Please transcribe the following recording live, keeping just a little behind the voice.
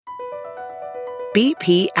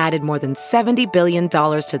BP added more than $70 billion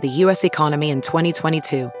to the U.S. economy in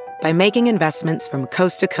 2022 by making investments from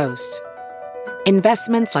coast to coast.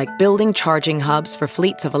 Investments like building charging hubs for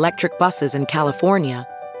fleets of electric buses in California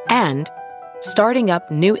and starting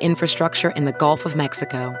up new infrastructure in the Gulf of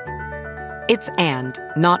Mexico. It's and,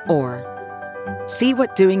 not or. See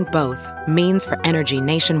what doing both means for energy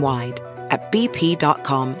nationwide at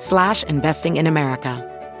bp.com/investing in America.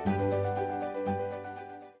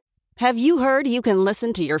 Have you heard you can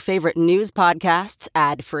listen to your favorite news podcasts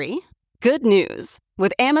ad-free? Good news.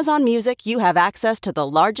 With Amazon Music, you have access to the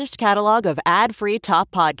largest catalog of ad-free top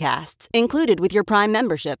podcasts included with your Prime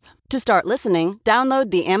membership. To start listening, download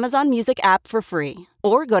the Amazon Music app for free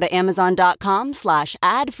or go to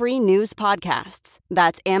amazon.com/ad-free news podcasts.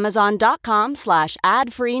 That's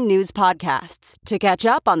amazon.com/ad-free news podcasts to catch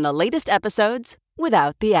up on the latest episodes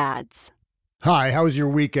without the ads. Hi, how was your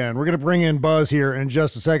weekend? We're going to bring in Buzz here in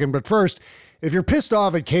just a second. But first, if you're pissed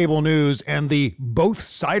off at cable news and the both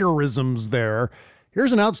siderisms there,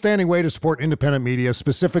 here's an outstanding way to support independent media,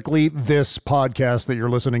 specifically this podcast that you're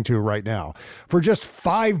listening to right now. For just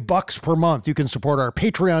 $5 per month, you can support our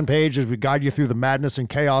Patreon page as we guide you through the madness and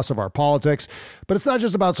chaos of our politics. But it's not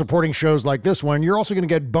just about supporting shows like this one. You're also going to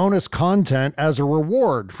get bonus content as a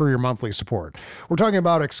reward for your monthly support. We're talking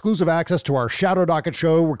about exclusive access to our Shadow Docket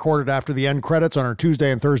show recorded after the end credits on our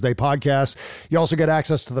Tuesday and Thursday podcasts. You also get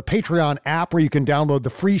access to the Patreon app where you can download the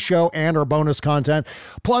free show and our bonus content.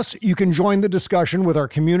 Plus, you can join the discussion with our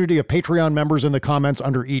community of Patreon members in the comments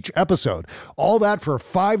under each episode. All that for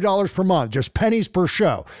 $5 per month, just pennies per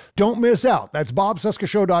show. Don't miss out. That's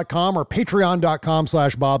bobcescashow.com or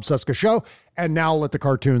patreon.com/bobcescashow. And now let the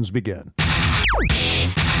cartoons begin. The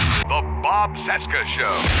Bob Cesca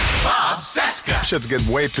Show. Bob Cesca. Shit's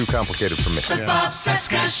getting way too complicated for me. The Bob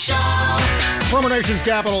Cesca Show. From our nation's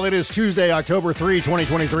capital, it is Tuesday, October 3,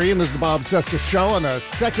 2023, and this is the Bob Cesca Show on the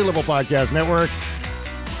Sexy Level Podcast Network.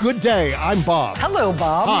 Good day. I'm Bob. Hello,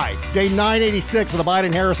 Bob. Hi. Day 986 of the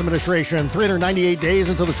Biden-Harris administration. 398 days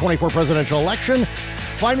until the 24 presidential election.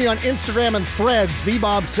 Find me on Instagram and Threads, the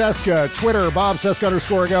Bob Cesca, Twitter,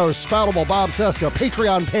 BobCesca_go, Spoutable Bob Cesca,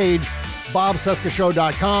 Patreon page,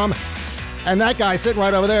 BobCescaShow.com. And that guy sitting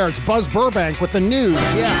right over there, it's Buzz Burbank with the news.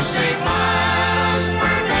 Yeah. You say Buzz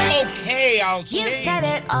Burbank. Okay, I'll You said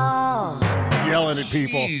it all. Yelling at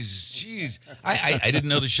people. Jeez. I didn't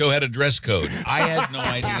know the show had a dress code. I had no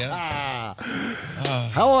idea.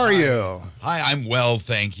 How are you? Hi, I'm well,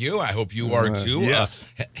 thank you. I hope you are too. Yes.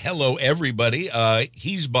 Hello, everybody.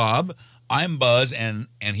 He's Bob. I'm Buzz, and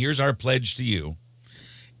here's our pledge to you.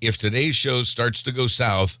 If today's show starts to go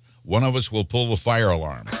south, one of us will pull the fire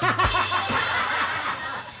alarm.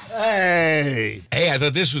 Hey, I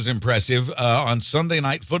thought this was impressive. On Sunday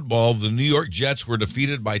Night Football, the New York Jets were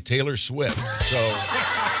defeated by Taylor Swift. So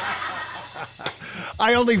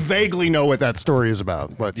I only vaguely know what that story is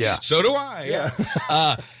about, but yeah. So do I. Yeah.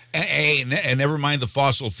 And never mind the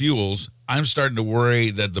fossil fuels. I'm starting to worry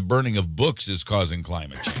that the burning of books is causing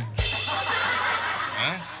climate change.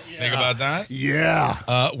 Think about that? Yeah.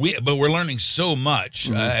 But we're learning so much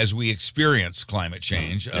as we experience climate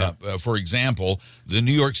change. For example, the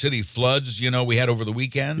New York City floods, we had over the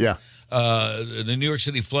weekend. Yeah. The New York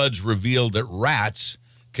City floods revealed that rats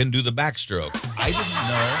can do the backstroke. I didn't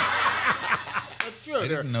know. That's true. I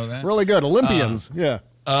didn't know that. Really good. Olympians. Yeah.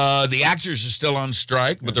 The actors are still on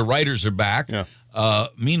strike, but the writers are back. Yeah.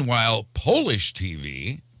 Meanwhile, Polish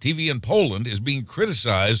TV in Poland is being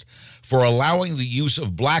criticized for allowing the use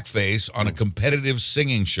of blackface on a competitive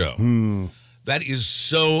singing show. That is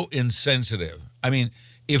so insensitive. I mean,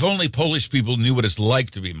 if only Polish people knew what it's like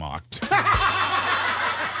to be mocked.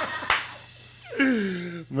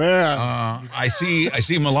 Man. I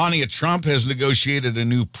see Melania Trump has negotiated a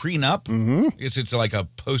new prenup. I guess it's like a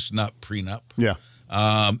post-nut prenup. Yeah.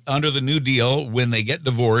 Under the New Deal, when they get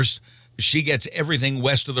divorced, she gets everything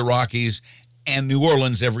west of the Rockies and New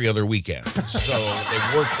Orleans every other weekend. So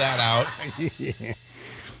they've worked that out. Yeah.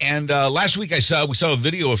 And last week we saw a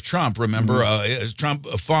video of Trump, remember? Trump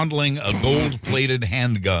fondling a gold-plated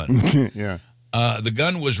handgun. Yeah. The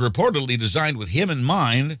gun was reportedly designed with him in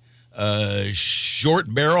mind,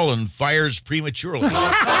 short barrel and fires prematurely. Music,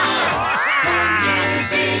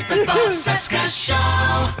 the Bob Cesca Show.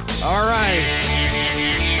 All right.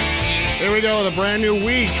 Here we go with a brand new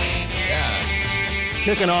week. Yeah.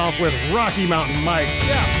 Kicking off with Rocky Mountain Mike.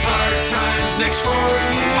 Yeah. Hard times next for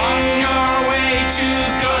you. On your way to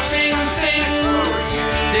go sing.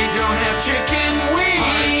 They don't have chicken wings.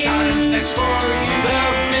 Hard times next for you. The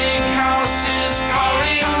big house is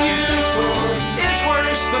calling you. It's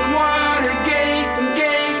worse than Watergate and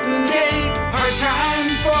Gate. Hard time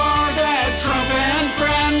for that Trump and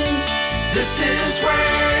friends. This is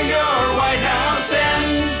where your White House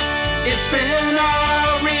ends. It's been a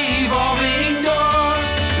revolving door.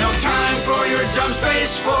 No time for your dumb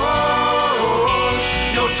space force.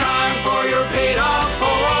 No time for your paid off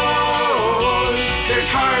whores. There's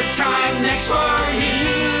hard time next for you.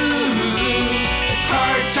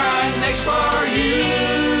 Hard time next for you.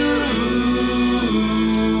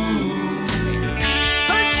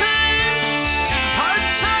 Hard time. Hard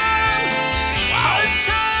time. Wow. Hard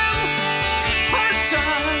time. Hard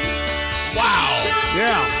time. Wow.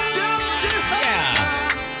 Yeah.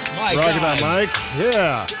 My Rocky God. Mountain Mike.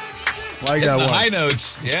 Yeah. Like Hitting that the one. high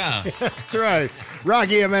notes. Yeah. That's right.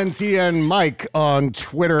 Rocky MNTN Mike on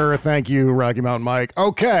Twitter. Thank you, Rocky Mountain Mike.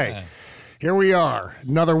 Okay. Here we are.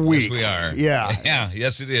 Another week. Yes, we are. Yeah. Yeah.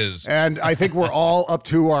 Yes, it is. And I think we're all up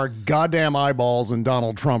to our goddamn eyeballs in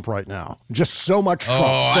Donald Trump right now. Just so much Trump.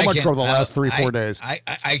 I so much can't- Trump the last 3-4 days. I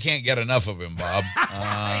can't get enough of him, Bob.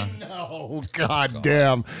 Oh, God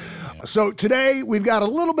damn. So today we've got a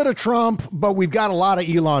little bit of Trump, but we've got a lot of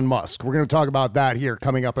Elon Musk. We're going to talk about that here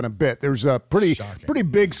coming up in a bit. There's a pretty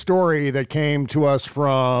big story that came to us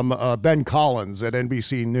from Ben Collins at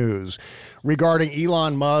NBC News regarding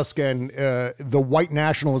Elon Musk and the white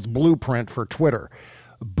nationalist blueprint for Twitter.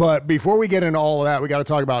 But before we get into all of that, we got to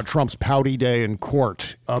talk about Trump's pouty day in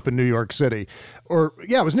court up in New York City. Or,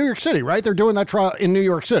 yeah, it was New York City, right? They're doing that trial in New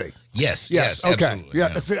York City. Yes. Okay. Absolutely,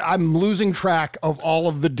 Yeah. See, I'm losing track of all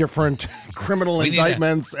of the different criminal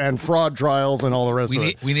indictments and fraud trials and all the rest of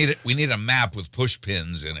it. We need a map with push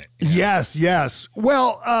pins in it. Yes.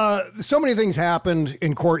 Well, so many things happened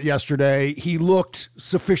in court yesterday. He looked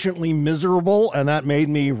sufficiently miserable, and that made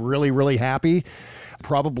me really, really happy.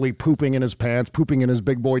 Probably pooping in his pants, pooping in his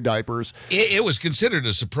big boy diapers. It was considered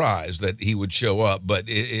a surprise that he would show up, but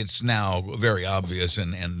it's now very obvious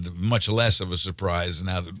and much less of a surprise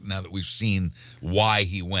now that we've seen why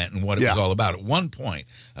he went and what it was all about. At one point,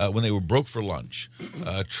 when they were broke for lunch,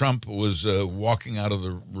 Trump was walking out of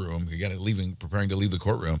the room, preparing to leave the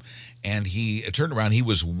courtroom, and he turned around. He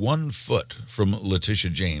was 1 foot from Letitia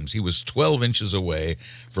James. He was 12 inches away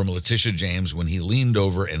from Letitia James when he leaned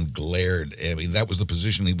over and glared. I mean, that was the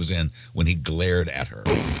position he was in when he glared at her.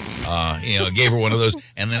 Gave her one of those.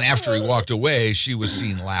 And then after he walked away, she was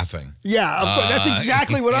seen laughing. Yeah, of course. That's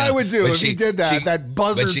exactly what I would do if he did that. That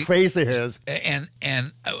buzzard face of his.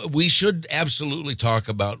 And we should absolutely talk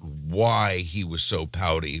about why he was so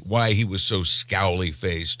pouty, why he was so scowly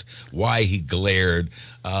faced, why he glared.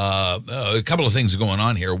 A couple of things going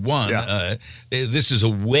on here. One, this is a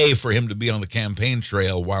way for him to be on the campaign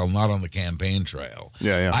trail while not on the campaign trail.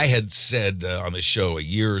 Yeah. I had said on the show a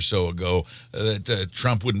year or so ago that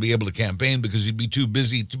Trump wouldn't be able to campaign because he'd be too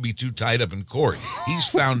busy to be too tied up in court. He's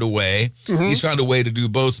found a way. He's found a way to do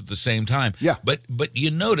both at the same time. Yeah. But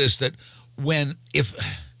you notice that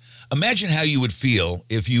imagine how you would feel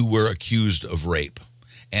if you were accused of rape,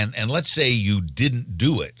 and let's say you didn't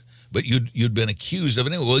do it, but you'd been accused of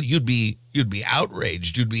it. Well, you'd be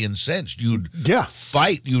outraged. You'd be incensed. You'd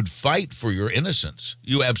fight. You'd fight for your innocence.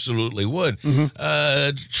 You absolutely would.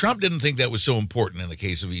 Trump didn't think that was so important in the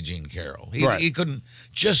case of E. Jean Carroll. He couldn't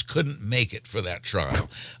make it for that trial.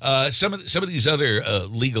 Some of these other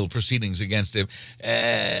legal proceedings against him,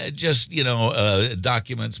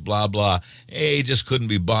 documents, blah blah. He just couldn't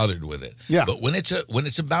be bothered with it. Yeah. But when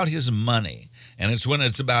it's about his money, and when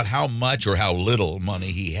it's about how much or how little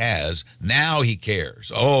money he has, now he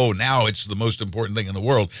cares. Oh, now it's the most important thing in the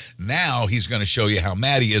world. Now he's going to show you how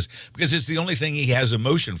mad he is, because it's the only thing he has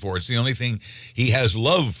emotion for. It's the only thing he has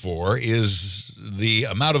love for, is the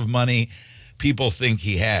amount of money people think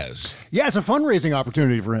he has. Yeah, it's a fundraising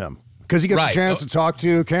opportunity for him, because he gets a chance to talk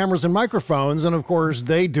to cameras and microphones, and of course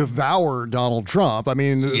they devour Donald Trump. I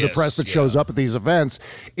mean, the press that shows up at these events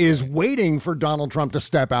is waiting for Donald Trump to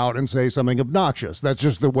step out and say something obnoxious. That's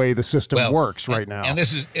just the way the system works right now. And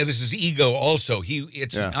this is ego also.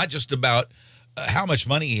 It's not just about how much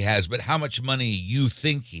money he has, but how much money you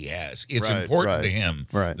think he has. It's important to him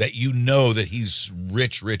that you know that he's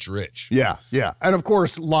rich. Yeah. And of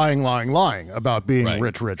course, lying about being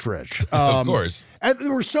rich. Of course. And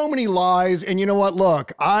there were so many lies. And you know what?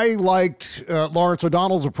 Look, I liked Lawrence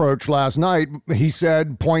O'Donnell's approach last night. He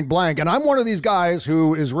said point blank, and I'm one of these guys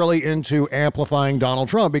who is really into amplifying Donald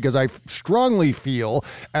Trump, because I strongly feel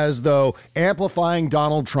as though amplifying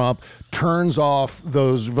Donald Trump turns off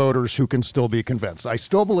those voters who can still be convinced. I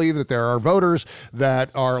still believe that there are voters that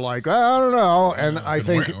are like, I don't know. And I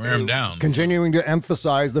think wear 'em down. Continuing to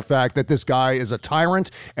emphasize the fact that this guy is a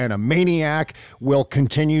tyrant and a maniac will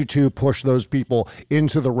continue to push those people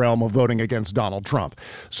into the realm of voting against Donald Trump.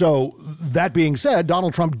 So that being said,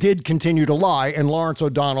 Donald Trump did continue to lie, and Lawrence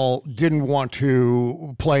O'Donnell didn't want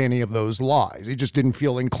to play any of those lies. He just didn't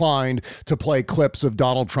feel inclined to play clips of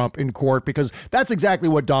Donald Trump in court because that's exactly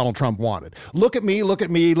what Donald Trump wanted. Look at me, look at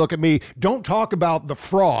me, look at me. Don't talk about the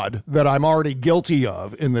fraud that I'm already guilty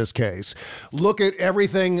of in this case. Look at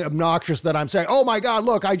everything obnoxious that I'm saying. Oh my God,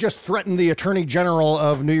 look, I just threatened the Attorney General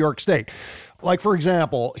of New York State. Like, for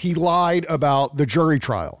example, he lied about the jury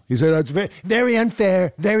trial. He said, it's very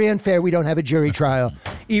unfair, we don't have a jury trial.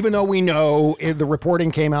 Even though we know, the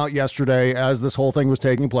reporting came out yesterday as this whole thing was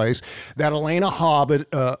taking place, that Elena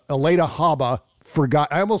Haba forgot,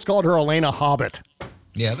 I almost called her Elena Hobbit.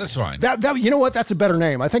 Yeah, that's fine. That you know what? That's a better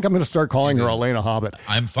name. I think I'm going to start calling her Elena Hobbit.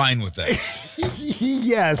 I'm fine with that.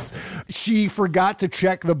 Yes. She forgot to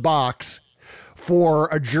check the box for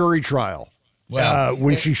a jury trial. Well,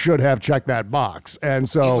 when she should have checked that box. And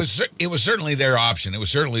so it was certainly their option. It was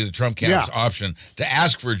certainly the Trump camp's option to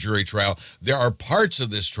ask for a jury trial. There are parts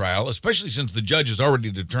of this trial, especially since the judge has already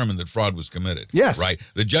determined that fraud was committed. Yes. Right.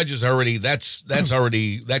 The judge has already that's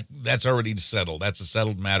already settled. That's a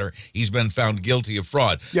settled matter. He's been found guilty of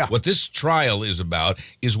fraud. Yeah. What this trial is about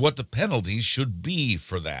is what the penalties should be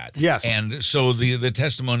for that. Yes. And so the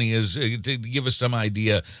testimony is to give us some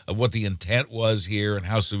idea of what the intent was here and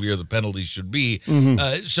how severe the penalties should be.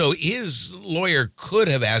 So his lawyer could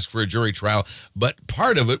have asked for a jury trial, but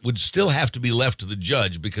part of it would still have to be left to the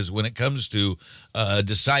judge, because when it comes to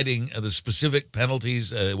deciding the specific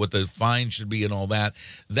penalties, what the fine should be and all that,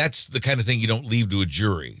 that's the kind of thing you don't leave to a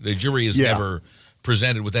jury. The jury is never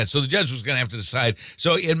presented with that. So the judge was going to have to decide.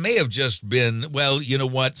 So it may have just been, well, you know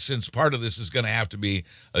what, since part of this is going to have to be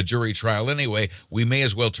a jury trial anyway, we may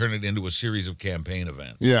as well turn it into a series of campaign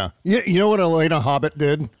events. Yeah. You know what Elena Hobbit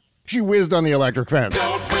did? She whizzed on the electric fence.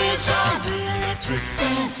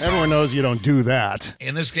 Everyone knows you don't do that.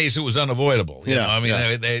 In this case, it was unavoidable. You know, I mean,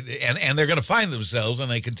 yeah. they're going to find themselves, and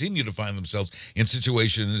they continue to find themselves in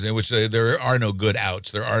situations in which there are no good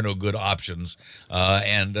outs, there are no good options,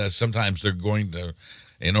 and sometimes they're going to,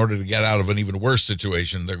 in order to get out of an even worse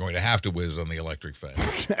situation, they're going to have to whiz on the electric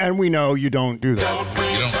fence. And we know you don't do that.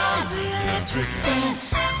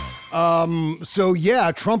 So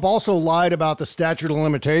yeah, Trump also lied about the statute of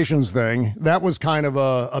limitations thing. That was kind of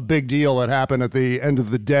a big deal that happened at the end of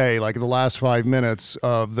the day, like the last 5 minutes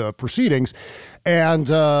of the proceedings. And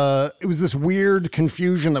it was this weird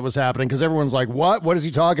confusion that was happening because everyone's like, what? What is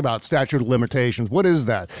he talking about? Statute of limitations. What is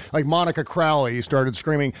that? Like Monica Crowley started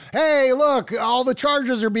screaming, hey, look, all the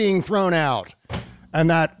charges are being thrown out. And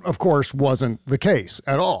that, of course, wasn't the case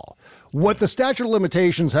at all. What the statute of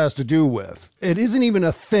limitations has to do with, it isn't even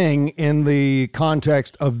a thing in the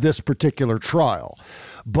context of this particular trial.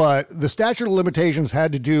 But the statute of limitations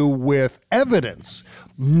had to do with evidence,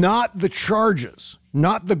 not the charges,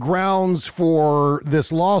 not the grounds for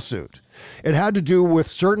this lawsuit. It had to do with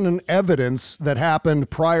certain evidence that happened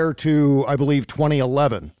prior to, I believe,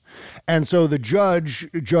 2011. And so the Judge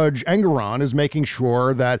Engoron, is making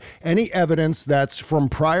sure that any evidence that's from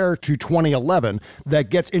prior to 2011 that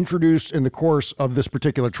gets introduced in the course of this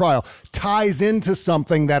particular trial ties into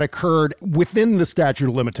something that occurred within the statute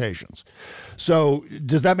of limitations. So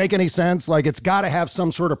does that make any sense? Like, it's got to have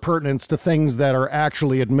some sort of pertinence to things that are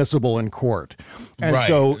actually admissible in court. And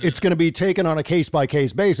so it's going to be taken on a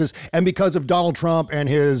case-by-case basis. And because of Donald Trump and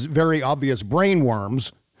his very obvious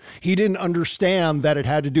brainworms, he didn't understand that it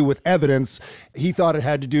had to do with evidence. He thought it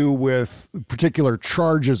had to do with particular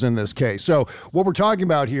charges in this case. So what we're talking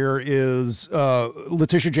about here is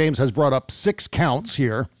Letitia James has brought up 6 counts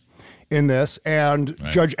here in this, and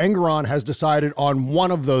Judge Engoron has decided on one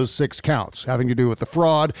of those 6 counts having to do with the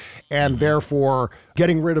fraud and therefore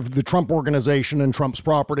getting rid of the Trump organization and Trump's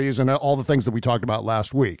properties and all the things that we talked about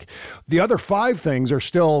last week. The other 5 things are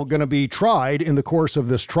still going to be tried in the course of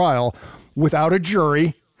this trial without a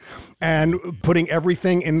jury, and putting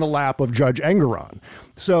everything in the lap of Judge Engoron.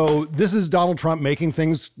 So this is Donald Trump making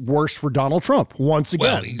things worse for Donald Trump. Once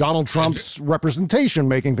again, Donald Trump's representation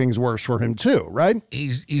making things worse for him too, right?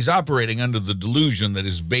 He's operating under the delusion that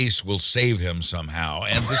his base will save him somehow.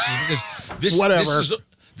 And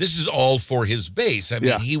this is all for his base. I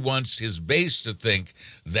mean, he wants his base to think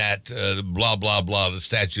that blah, blah, blah, the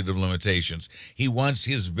statute of limitations. He wants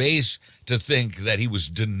his base to think that he was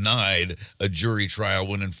denied a jury trial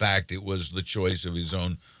when, in fact, it was the choice of his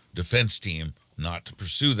own defense team not to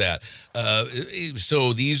pursue that.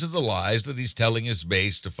 So these are the lies that he's telling his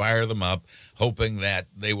base to fire them up, hoping that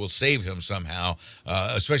they will save him somehow,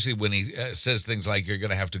 especially when he says things like, you're going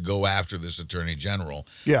to have to go after this attorney general.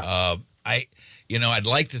 Yeah. I'd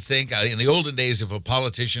like to think in the olden days, if a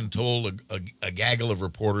politician told a gaggle of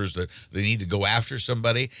reporters that they need to go after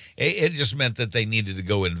somebody, it just meant that they needed to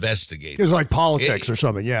go investigate. It was like politics or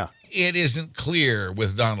something. Yeah. It isn't clear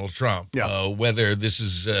with Donald Trump whether this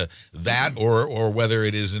is that or whether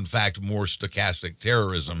it is, in fact, more stochastic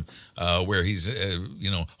terrorism, where he's,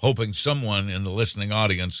 hoping someone in the listening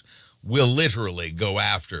audience will literally go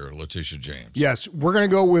after Letitia James. Yes, we're going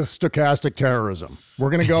to go with stochastic terrorism. We're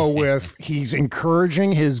going to go with he's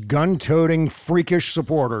encouraging his gun-toting, freakish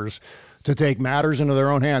supporters to take matters into their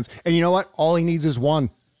own hands. And you know what? All he needs is one.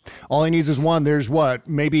 All he needs is one. There's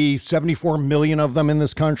maybe 74 million of them in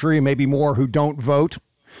this country, maybe more, who don't vote.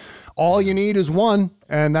 All you need is one,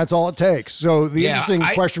 and that's all it takes. So the interesting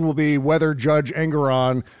question will be whether Judge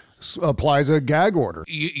Engoron applies a gag order.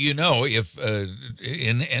 If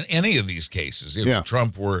in any of these cases, if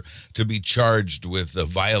Trump were to be charged with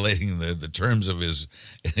violating the terms of his,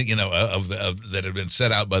 that had been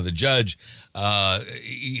set out by the judge,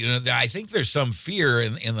 I think there's some fear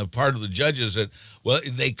in the part of the judges that,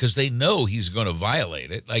 because they know he's going to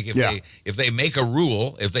violate it. Like if they make a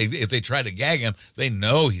rule, if they try to gag him, they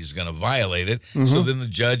know he's going to violate it. Mm-hmm. So then the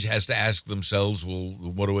judge has to ask themselves, well,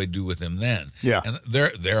 what do I do with him then? Yeah. And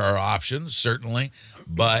there are options, certainly,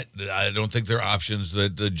 but I don't think they're options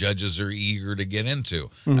that the judges are eager to get into.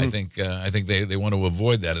 Mm-hmm. I think they want to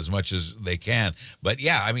avoid that as much as they can. But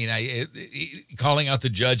calling out the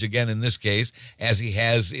judge again in this case, as he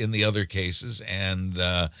has in the other cases, and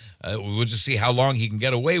we'll just see how long he can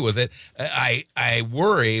get away with it. I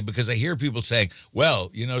worry because I hear people saying, well,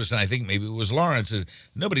 you notice, and I think maybe it was Lawrence, that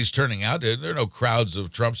nobody's turning out. There are no crowds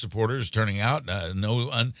of Trump supporters turning out,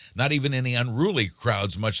 not even any unruly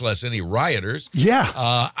crowds, much less any rioters. Yeah.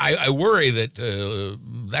 I worry that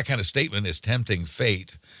that kind of statement is tempting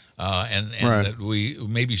fate. And right. That we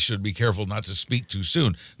maybe should be careful not to speak too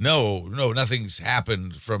soon. No, nothing's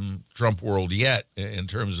happened from Trump world yet in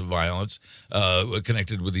terms of violence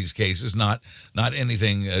connected with these cases. Not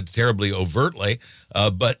anything terribly overtly,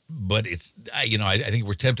 but it's I think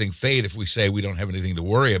we're tempting fate if we say we don't have anything to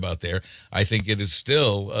worry about there. I think it is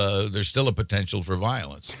still there's still a potential for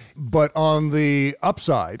violence. But on the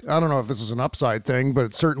upside, I don't know if this is an upside thing, but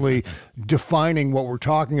it's certainly defining what we're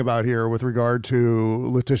talking about here with regard to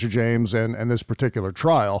Letitia James and this particular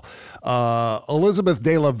trial. Elizabeth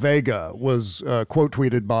de la Vega was quote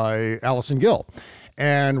tweeted by Allison Gill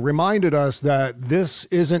and reminded us that this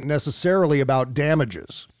isn't necessarily about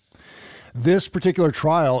damages. This particular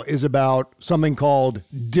trial is about something called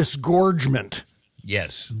disgorgement.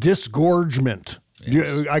 Yes. Disgorgement.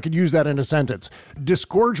 Yes. I could use that in a sentence.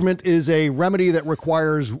 Disgorgement is a remedy that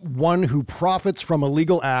requires one who profits from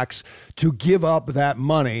illegal acts to give up that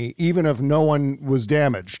money, even if no one was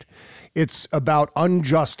damaged. It's about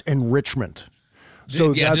unjust enrichment.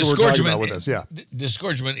 So that's what we're talking about with this. Yeah.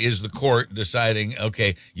 Disgorgement is the court deciding,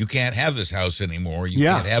 okay, you can't have this house anymore. You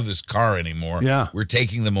can't have this car anymore. Yeah. We're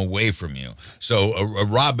taking them away from you. So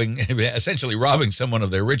essentially robbing someone of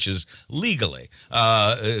their riches legally,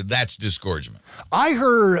 that's disgorgement. I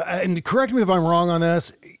heard, and correct me if I'm wrong on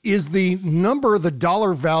this, is the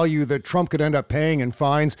dollar value that Trump could end up paying in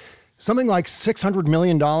fines something like $600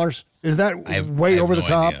 million? Is that way over the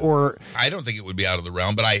top? Idea. Or I don't think it would be out of the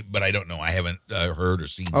realm, but I don't know. I haven't heard or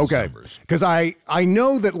seen those numbers. Because I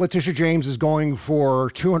know that Letitia James is going for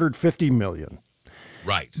 $250 million.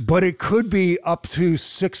 Right. But it could be up to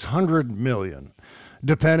 $600 million,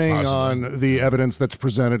 depending on the evidence that's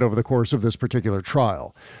presented over the course of this particular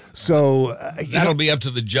trial. So that'll be up to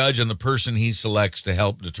the judge and the person he selects to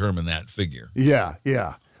help determine that figure. Yeah.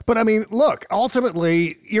 But I mean, look,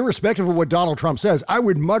 ultimately, irrespective of what Donald Trump says, I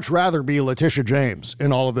would much rather be Letitia James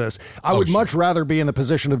in all of this. I would much rather be in the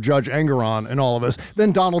position of Judge Engoron in all of this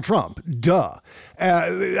than Donald Trump. Duh.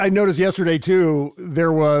 I noticed yesterday, too,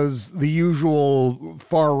 there was the usual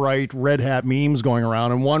far-right red hat memes going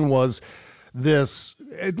around, and one was this.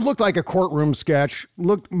 It looked like a courtroom sketch,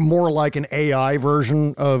 looked more like an AI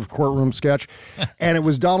version of courtroom sketch, and it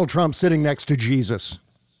was Donald Trump sitting next to Jesus.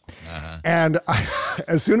 And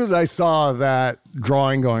as soon as I saw that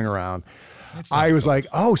drawing going around, I was like,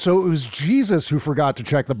 oh, so it was Jesus who forgot to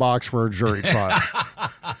check the box for a jury trial.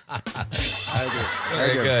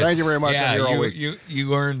 Very good. Thank you very much. Yeah,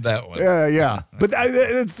 you earned that one. Yeah. But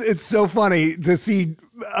it's so funny to see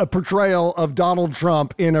a portrayal of Donald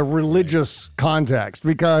Trump in a religious context,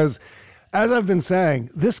 because As I've been saying,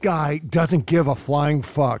 this guy doesn't give a flying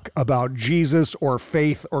fuck about Jesus or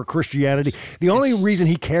faith or Christianity. The only reason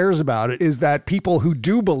he cares about it is that people who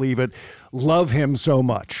do believe it love him so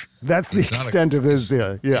much. That's the extent of his,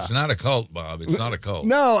 It's not a cult, Bob. It's not a cult.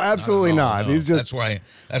 No, absolutely not. No. He's just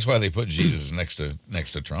that's why they put Jesus next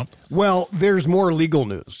to Trump. Well, there's more legal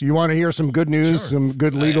news. You want to hear some good news, Sure. some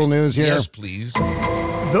good legal news here? Yes, please.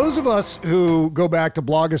 Those of us who go back to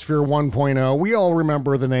Blogosphere 1.0, we all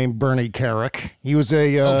remember the name Bernie Kerik. He was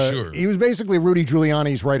sure. He was basically Rudy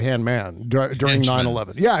Giuliani's right-hand man during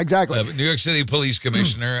 9/11. Yeah, exactly. New York City Police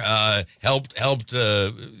Commissioner helped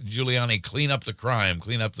Giuliani clean up the crime,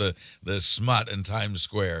 clean up the smut in Times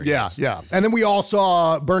Square. Yeah. And then we all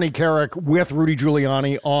saw Bernie Kerik with Rudy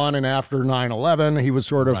Giuliani on and after 9/11. He was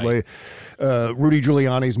sort of like Rudy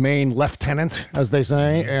Giuliani's main lieutenant, as they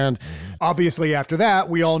say. And obviously after that,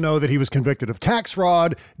 we all know that he was convicted of tax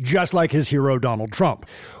fraud, just like his hero, Donald Trump.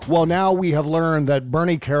 Well, now we have learned that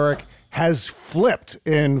Bernie Kerik has flipped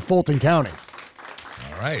in Fulton County.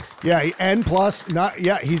 All right. Yeah, and plus,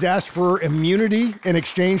 he's asked for immunity in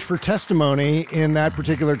exchange for testimony in that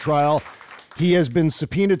particular trial. He has been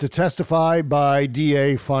subpoenaed to testify by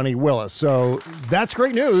DA Fonnie Willis. So that's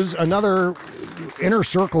great news. Another inner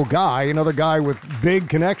circle guy, another guy with big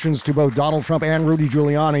connections to both Donald Trump and Rudy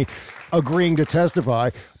Giuliani agreeing to testify.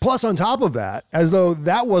 Plus, on top of that, as though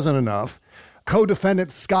that wasn't enough,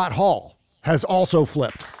 co-defendant Scott Hall has also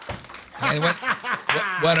flipped. And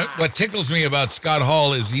what tickles me about Scott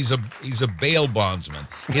Hall is he's a bail bondsman.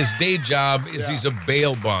 His day job is he's a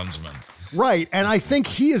bail bondsman. Right, and I think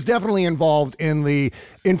he is definitely involved in the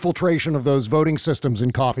infiltration of those voting systems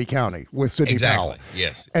in Coffee County with Sidney Powell.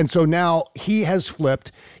 Yes. And so now he has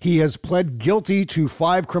flipped. He has pled guilty to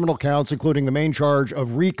 5 criminal counts, including the main charge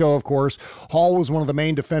of RICO, of course. Hall was one of the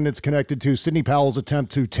main defendants connected to Sidney Powell's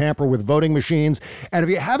attempt to tamper with voting machines. And if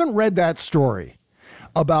you haven't read that story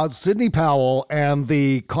about Sidney Powell and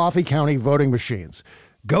the Coffee County voting machines,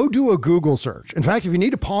 go do a Google search. In fact, if you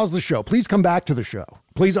need to pause the show, please come back to the show.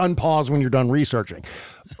 Please unpause when you're done researching.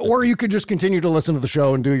 Or you could just continue to listen to the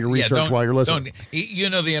show and do your research while you're listening. You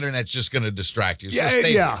know the internet's just going to distract you. So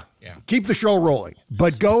Yeah. Keep the show rolling.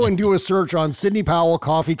 But go and do a search on Sidney Powell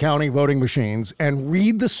Coffee County voting machines and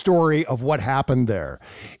read the story of what happened there.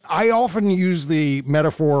 I often use the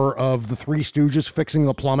metaphor of the Three Stooges fixing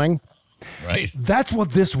the plumbing. Right. That's what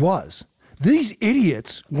this was. These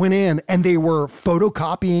idiots went in and they were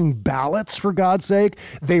photocopying ballots, for God's sake.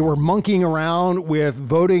 They were monkeying around with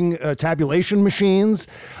voting tabulation machines,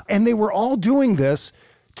 and they were all doing this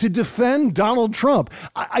to defend Donald Trump.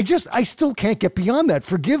 I still can't get beyond that.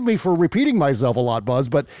 Forgive me for repeating myself a lot, Buzz,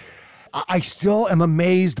 but I still am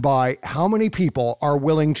amazed by how many people are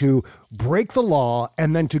willing to break the law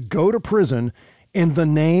and then to go to prison in the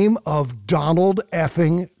name of Donald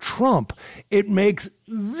effing Trump. It makes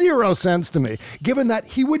zero sense to me, given that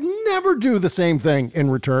he would never do the same thing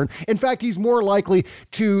in return. In fact, he's more likely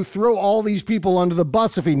to throw all these people under the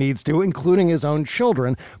bus if he needs to, including his own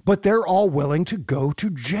children, but they're all willing to go to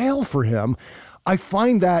jail for him. I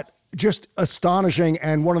find that just astonishing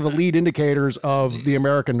and one of the lead indicators of the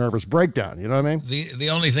American nervous breakdown. You know what I mean? The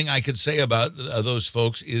only thing I could say about those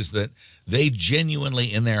folks is that they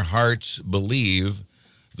genuinely in their hearts believe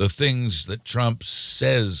the things that Trump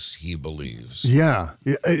says he believes. Yeah.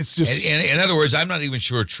 It's just... And in other words, I'm not even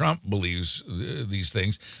sure Trump believes these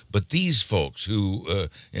things, but these folks who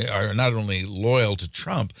are not only loyal to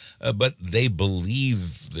Trump, but they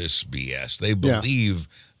believe this BS. They believe...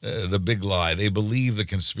 the big lie. They believe the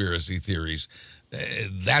conspiracy theories.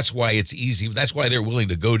 That's why it's easy. That's why they're willing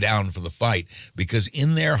to go down for the fight, because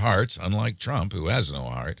in their hearts, unlike Trump, who has no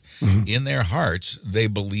heart, in their hearts, they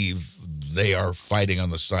believe they are fighting on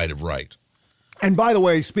the side of right. And by the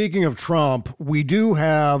way, speaking of Trump, we do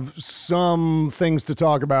have some things to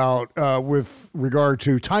talk about with regard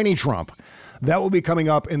to Tiny Trump. That will be coming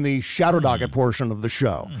up in the Shadow Docket portion of the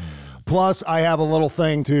show. Plus, I have a little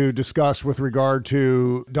thing to discuss with regard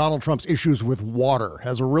to Donald Trump's issues with water.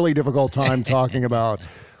 Has a really difficult time talking about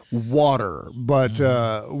water, but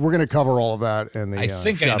we're going to cover all of that in the I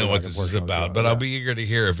think I know what this is about, but yeah. I'll be eager to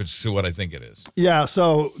hear if it's what I think it is. Yeah,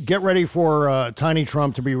 so get ready for Tiny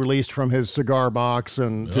Trump to be released from his cigar box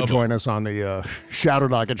and to join us on the Shadow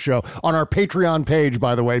Docket show on our Patreon page,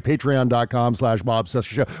 by the way, patreon.com/Bob Cesca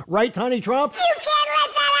Show. Right, Tiny Trump? You can't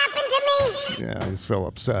let that happen to me. Yeah, he's so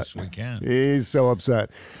upset. Yes, we can. He's so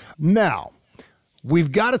upset. Now,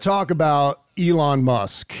 we've got to talk about Elon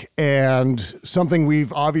Musk and something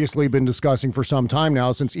we've obviously been discussing for some time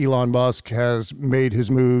now, since Elon Musk has made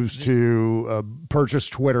his moves to purchase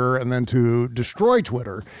Twitter and then to destroy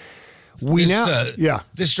Twitter.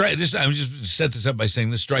 I'm just set this up by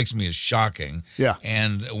saying this strikes me as shocking. Yeah.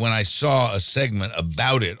 And when I saw a segment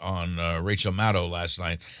about it on Rachel Maddow last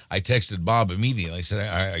night, I texted Bob immediately. I said,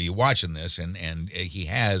 "Are you watching this?" And he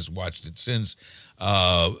has watched it since.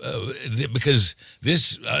 Because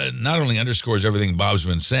this not only underscores everything Bob's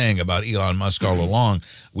been saying about Elon Musk all along,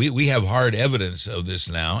 we have hard evidence of this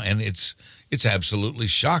now, and it's absolutely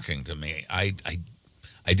shocking to me. I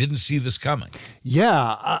didn't see this coming.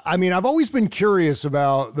 Yeah, I mean, I've always been curious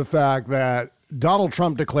about the fact that Donald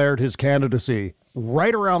Trump declared his candidacy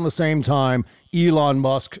right around the same time Elon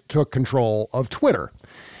Musk took control of Twitter.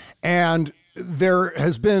 And there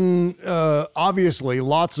has been obviously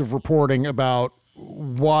lots of reporting about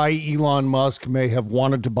why Elon Musk may have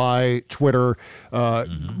wanted to buy Twitter.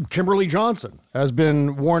 Kimberly Johnson has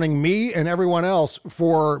been warning me and everyone else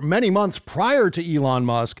for many months prior to Elon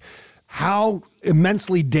Musk how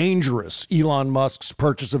immensely dangerous Elon Musk's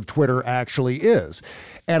purchase of Twitter actually is.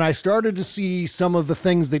 And I started to see some of the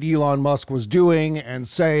things that Elon Musk was doing and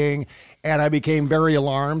saying, and I became very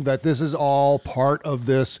alarmed that this is all part of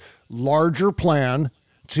this larger plan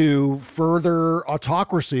to further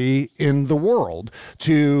autocracy in the world,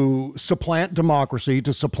 to supplant democracy,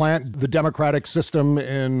 to supplant the democratic system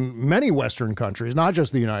in many Western countries, not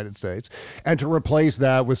just the United States, and to replace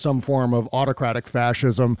that with some form of autocratic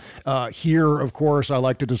fascism. Here, of course, I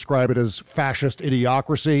like to describe it as fascist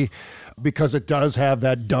idiocracy because it does have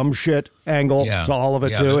that dumb shit angle to all of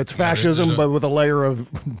it, too. It's fascism, but with a layer of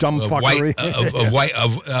dumb fuckery.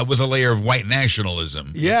 With a layer of white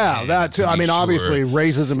nationalism. Yeah, that too. I mean, obviously,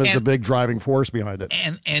 racism is the big driving force behind it.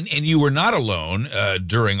 And you were not alone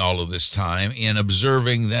during all of this time in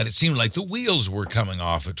observing that it seemed like the wheels were coming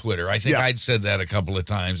off of Twitter. I think I'd said that a couple of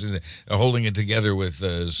times, holding it together with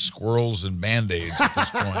squirrels and Band-Aids at this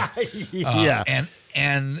point.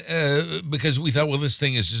 And because we thought, well, this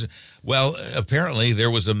thing is just, apparently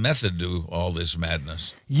there was a method to all this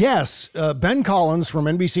madness. Yes. Ben Collins from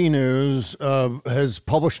NBC News has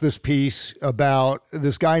published this piece about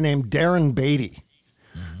this guy named Darren Beatty,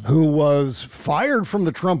 who was fired from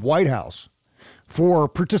the Trump White House for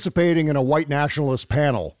participating in a white nationalist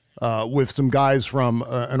panel with some guys from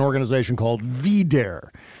an organization called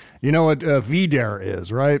VDARE. You know what VDARE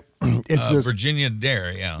is, right? It's this Virginia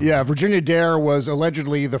Dare, yeah. Yeah, Virginia Dare was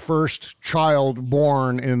allegedly the first child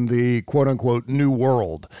born in the quote-unquote New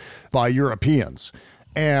World by Europeans.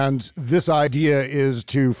 And this idea is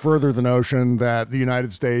to further the notion that the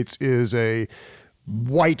United States is a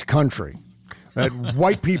white country, that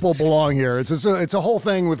white people belong here. It's a whole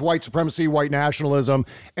thing with white supremacy, white nationalism,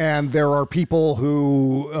 and there are people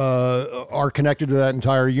who are connected to that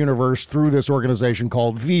entire universe through this organization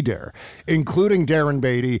called VDARE, including Darren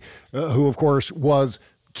Beatty, who, of course, was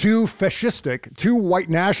too fascistic, too white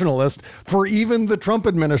nationalist for even the Trump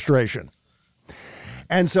administration.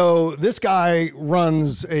 And so this guy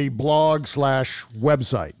runs a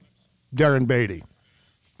blog/website, Darren Beatty.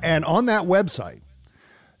 And on that website,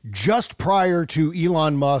 just prior to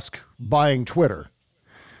Elon Musk buying Twitter,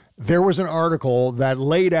 there was an article that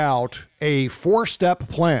laid out a 4-step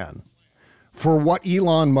plan for what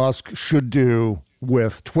Elon Musk should do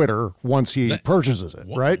with Twitter once he purchases it,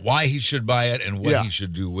 right? Why he should buy it and what he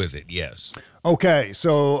should do with it, yes. Okay,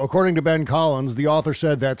 so according to Ben Collins, the author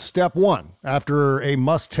said that step 1 after a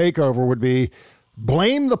Musk takeover would be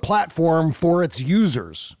blame the platform for its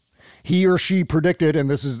users. He or she predicted, and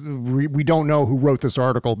this is, we don't know who wrote this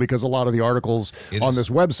article because a lot of the articles on this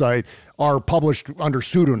website are published under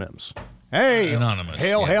pseudonyms. Hey, anonymous.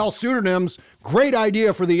 Hail pseudonyms. Great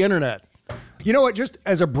idea for the internet. You know what? Just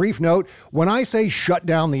as a brief note, when I say shut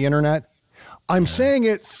down the internet, I'm saying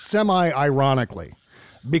it semi-ironically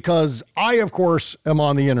because I, of course, am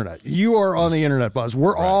on the internet. You are on the internet, Buzz.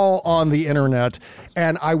 We're all on the internet,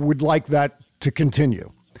 and I would like that to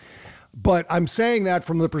continue. But I'm saying that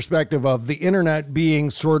from the perspective of the internet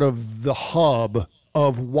being sort of the hub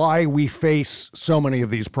of why we face so many of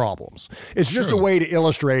these problems. It's just a way to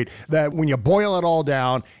illustrate that when you boil it all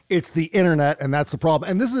down, it's the internet, and that's the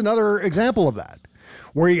problem. And this is another example of that,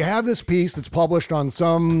 where you have this piece that's published on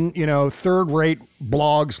some, third-rate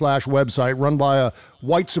blog/website run by a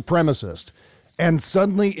white supremacist, and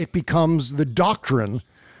suddenly it becomes the doctrine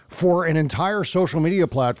for an entire social media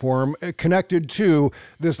platform connected to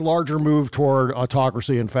this larger move toward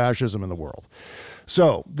autocracy and fascism in the world.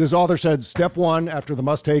 So this author said step 1 after the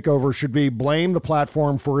Musk takeover should be blame the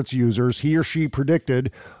platform for its users. He or she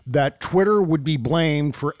predicted that Twitter would be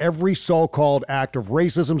blamed for every so-called act of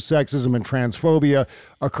racism, sexism, and transphobia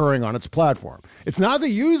occurring on its platform. It's not the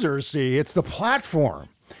users, see, it's the platform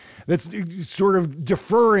that's sort of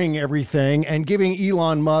deferring everything and giving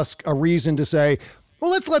Elon Musk a reason to say,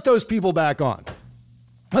 Well, let's let those people back on.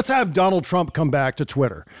 Let's have Donald Trump come back to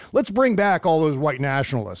Twitter. Let's bring back all those white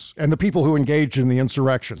nationalists and the people who engaged in the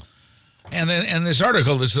insurrection. And this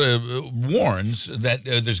article warns that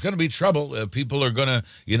there's going to be trouble. People are going to,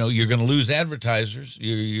 you're going to lose advertisers.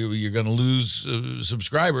 You're going to lose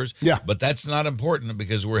subscribers. Yeah. But that's not important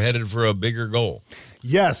because we're headed for a bigger goal.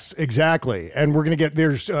 Yes, exactly. And we're going to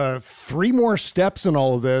there's 3 more steps in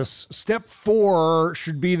all of this. Step 4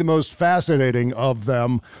 should be the most fascinating of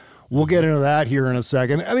them. We'll get into that here in a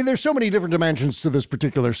second. I mean, there's so many different dimensions to this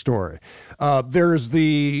particular story. There's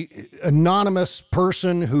the anonymous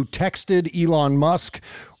person who texted Elon Musk,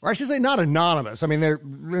 or I should say not anonymous. I mean,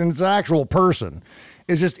 it's an actual person.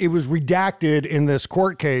 It's just, it was redacted in this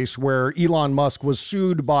court case where Elon Musk was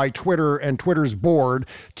sued by Twitter and Twitter's board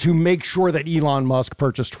to make sure that Elon Musk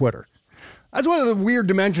purchased Twitter. That's one of the weird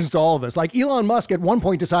dimensions to all of this. Like Elon Musk at one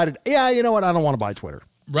point decided, yeah, you know what? I don't want to buy Twitter.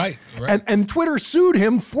 Right. And Twitter sued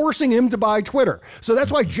him, forcing him to buy Twitter. So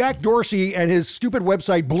that's why Jack Dorsey and his stupid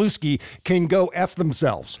website Bluesky can go F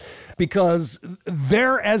themselves, because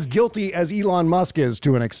they're as guilty as Elon Musk is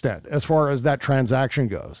to an extent as far as that transaction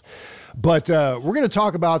goes. But we're going to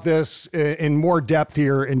talk about this in more depth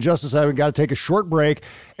here in just a second. We've got to take a short break.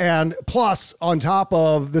 And plus, on top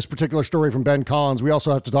of this particular story from Ben Collins, we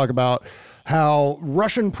also have to talk about how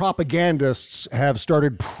Russian propagandists have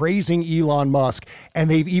started praising Elon Musk, and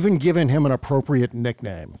they've even given him an appropriate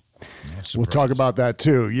nickname. We'll talk about that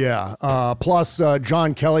too, yeah. Plus,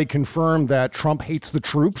 John Kelly confirmed that Trump hates the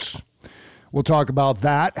troops. We'll talk about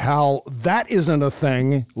that. How that isn't a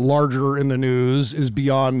thing larger in the news is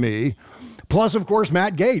beyond me. Plus, of course,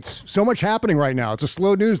 Matt Gaetz. So much happening right now. It's a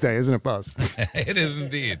slow news day, isn't it, Buzz? It is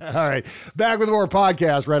indeed. All right. Back with more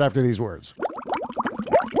podcast right after these words.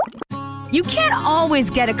 You can't always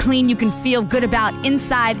get a clean you can feel good about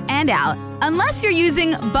inside and out unless you're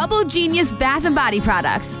using Bubble Genius Bath and Body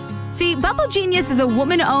products. See, Bubble Genius is a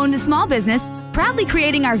woman-owned small business proudly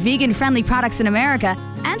creating our vegan-friendly products in America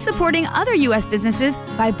and supporting other U.S. businesses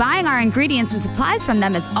by buying our ingredients and supplies from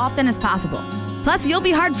them as often as possible. Plus, you'll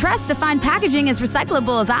be hard-pressed to find packaging as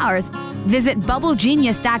recyclable as ours. Visit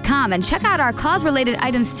BubbleGenius.com and check out our cause-related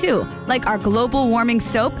items too, like our global warming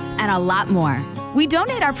soap and a lot more. We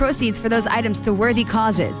donate our proceeds for those items to worthy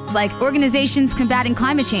causes, like organizations combating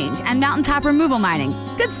climate change and mountaintop removal mining.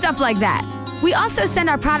 Good stuff like that. We also send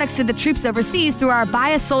our products to the troops overseas through our Buy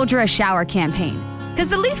a Soldier a Shower campaign. Because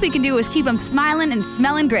the least we can do is keep them smiling and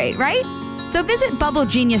smelling great, right? So visit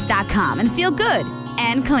BubbleGenius.com and feel good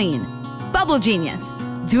and clean. Bubble Genius,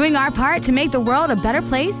 doing our part to make the world a better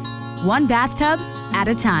place, one bathtub at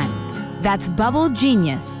a time. That's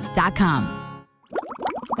BubbleGenius.com.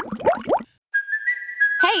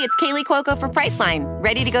 Hey, it's Kaylee Cuoco for Priceline.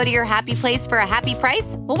 Ready to go to your happy place for a happy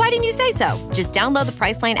price? Well, why didn't you say so? Just download the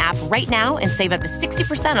Priceline app right now and save up to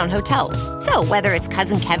 60% on hotels. So whether it's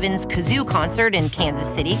Cousin Kevin's Kazoo Concert in Kansas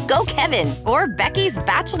City, go Kevin, or Becky's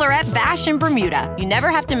Bachelorette Bash in Bermuda, you never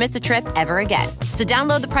have to miss a trip ever again. So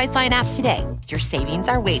download the Priceline app today. Your savings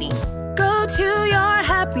are waiting. Go to your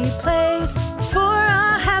happy place for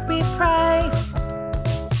a happy price.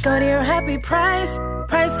 Go to your happy price,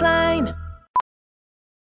 Priceline.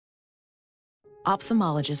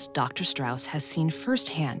 Ophthalmologist Dr. Strauss has seen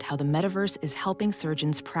firsthand how the metaverse is helping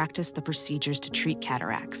surgeons practice the procedures to treat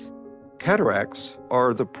cataracts. Cataracts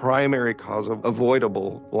are the primary cause of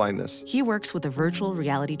avoidable blindness. He works with a virtual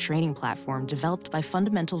reality training platform developed by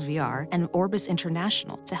Fundamental VR and Orbis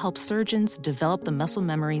International to help surgeons develop the muscle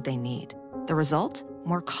memory they need. The result?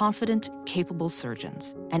 More confident, capable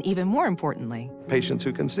surgeons. And even more importantly, patients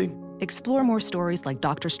who can see. Explore more stories like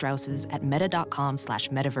Dr. Strauss's at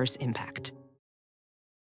meta.com/metaverseimpact.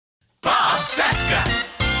 Bob Cesca.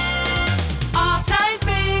 All-time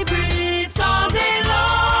favorites all day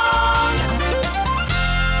long.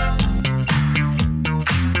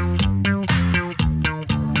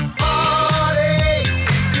 Party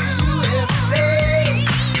USA.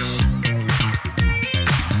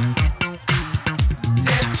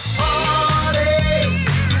 Yes, party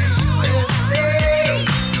USA.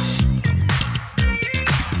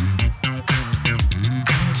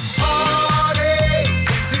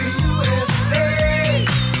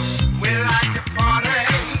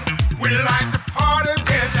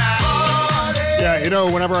 Yeah, you know,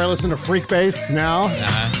 whenever I listen to Freak Bass now,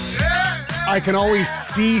 I can always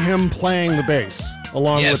see him playing the bass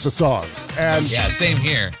along with the song. And yeah, same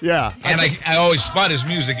here. Yeah. And I always spot his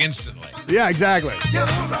music instantly. Yeah, exactly.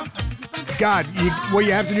 God, what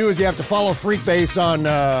you have to do is you have to follow Freak Bass on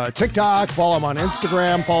TikTok, follow him on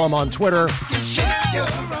Instagram, follow him on Twitter.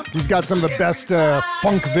 He's got some of the best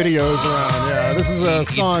funk videos around. Yeah, this is a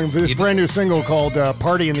song, this brand new single called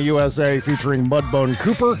Party in the USA featuring Mudbone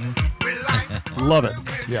Cooper. Love it.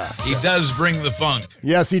 Yeah. He does bring the funk.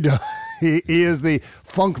 Yes, he does. He is the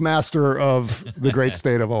funk master of the great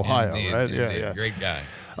state of Ohio, right? Yeah. Great guy.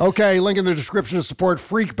 Okay, link in the description to support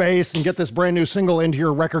Freakbase and get this brand new single into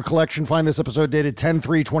your record collection. Find this episode dated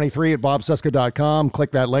 10/3/23 at bobcesca.com.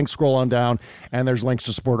 Click that link, scroll on down, and there's links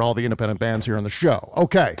to support all the independent bands here on the show.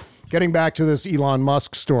 Okay, getting back to this Elon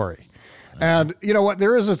Musk story. And you know what?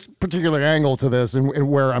 There is a particular angle to this and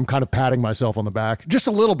where I'm kind of patting myself on the back just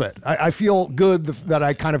a little bit. I feel good that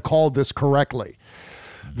I kind of called this correctly.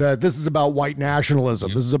 That this is about white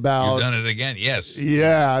nationalism. This is about... You've done it again, yes.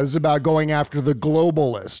 Yeah, this is about going after the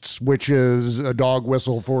globalists, which is a dog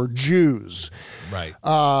whistle for Jews. Right.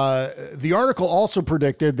 The article also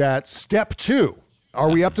predicted that step 2, are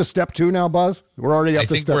we up to step 2 now, Buzz? We're already up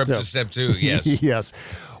to step 2. I think we're up to step 2, yes. Yes.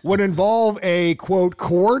 Would involve a, quote,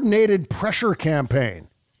 coordinated pressure campaign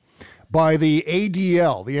by the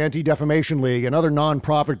ADL, the Anti-Defamation League, and other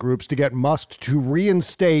nonprofit groups to get Musk to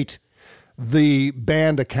reinstate the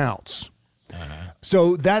banned accounts.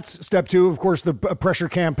 So that's step 2. Of course, the pressure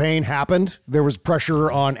campaign happened. There was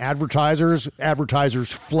pressure on advertisers.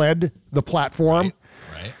 Advertisers fled the platform.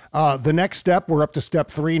 Right. The next step, we're up to step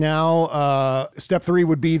 3 now. Step 3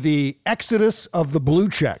 would be the exodus of the blue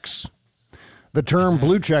checks. The term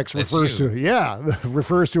blue checks refers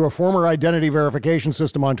to a former identity verification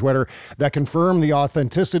system on Twitter that confirmed the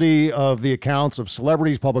authenticity of the accounts of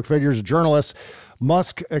celebrities, public figures, and journalists.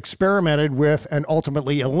 Musk experimented with and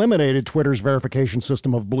ultimately eliminated Twitter's verification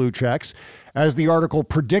system of blue checks. As the article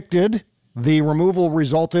predicted, the removal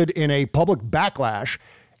resulted in a public backlash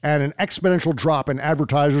and an exponential drop in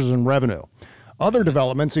advertisers and revenue. Other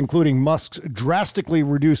developments, including Musk's drastically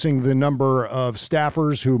reducing the number of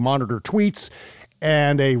staffers who monitor tweets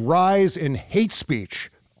and a rise in hate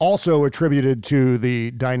speech, also attributed to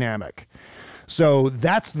the dynamic. So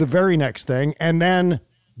that's the very next thing. And then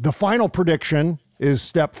the final prediction is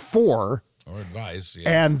step 4. Or advice,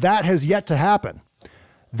 yeah. And that has yet to happen.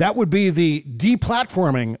 That would be the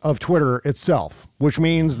deplatforming of Twitter itself, which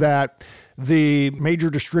means that the major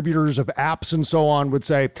distributors of apps and so on would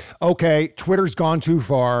say, okay, Twitter's gone too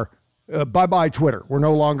far. Bye-bye, Twitter. We're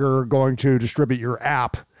no longer going to distribute your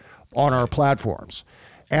app on our platforms.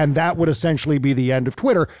 And that would essentially be the end of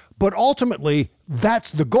Twitter. But ultimately,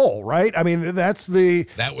 that's the goal, right? I mean, that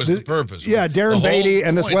was the purpose. Yeah, Darren Beatty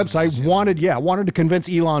and this website wanted to convince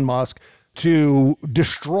Elon Musk to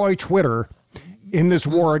destroy Twitter in this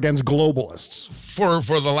war against globalists.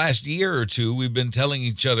 For the last year or two, we've been telling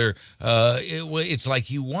each other it's like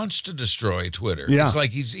he wants to destroy Twitter. Yeah. It's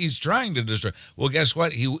like he's trying to destroy. Well, guess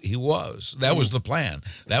what? He was. That was the plan.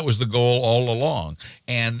 That was the goal all along.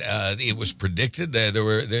 And it was predicted.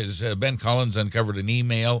 There's Ben Collins uncovered an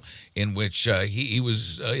email in which he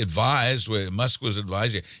was advised, Musk was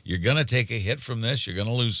advised, you're going to take a hit from this. You're going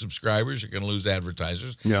to lose subscribers. You're going to lose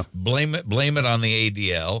advertisers. Yeah. Blame it on the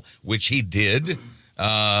ADL, which he did.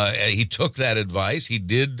 He took that advice. He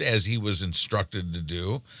did as he was instructed to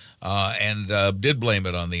do, and did blame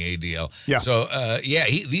it on the ADL. Yeah. So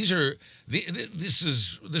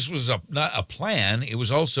this was not a plan. It was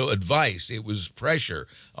also advice. It was pressure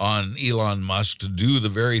on Elon Musk to do the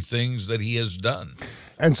very things that he has done.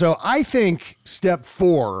 And so I think step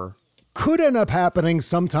 4 could end up happening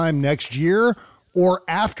sometime next year or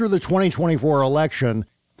after the 2024 election.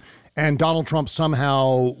 And Donald Trump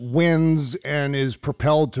somehow wins and is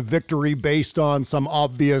propelled to victory based on some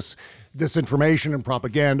obvious disinformation and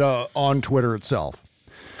propaganda on Twitter itself.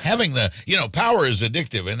 Having power is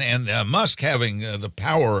addictive, and Musk having the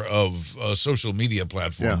power of a social media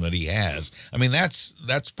platform that he has, I mean, that's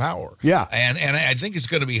power. Yeah. And I think it's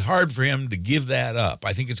going to be hard for him to give that up.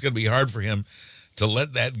 I think it's going to be hard for him to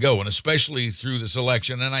let that go, and especially through this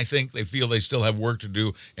election. And I think they feel they still have work to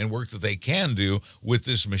do and work that they can do with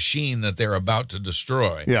this machine that they're about to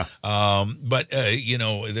destroy. Yeah. But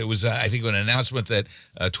there was, I think, an announcement that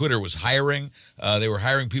Twitter was hiring. They were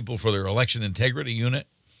hiring people for their election integrity unit.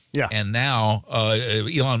 Yeah. And now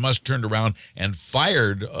Elon Musk turned around and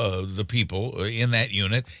fired the people in that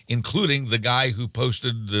unit, including the guy who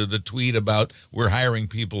posted the tweet about we're hiring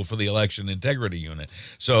people for the election integrity unit.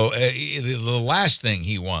 So the last thing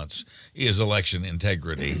he wants is election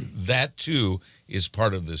integrity. That, too, is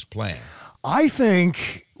part of this plan. I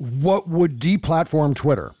think what would deplatform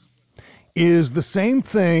Twitter is the same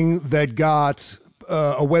thing that got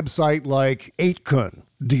a website like 8kun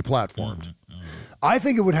deplatformed. Mm-hmm. I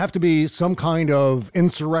think it would have to be some kind of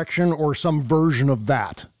insurrection or some version of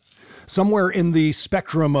that. somewhere in the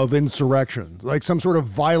spectrum of insurrection, like some sort of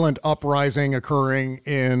violent uprising occurring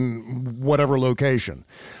in whatever location.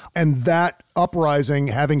 And that uprising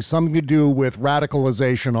having something to do with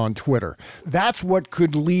radicalization on Twitter. That's what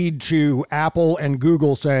could lead to Apple and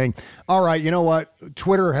Google saying, all right, you know what?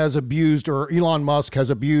 Twitter has abused, or Elon Musk has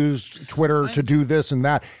abused Twitter to do this and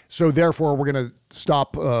that. So therefore, we're going to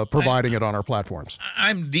stop providing it on our platforms.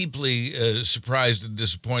 I'm deeply surprised and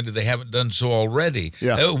disappointed they haven't done so already.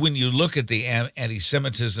 Yeah. When you look at the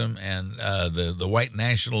anti-Semitism and the white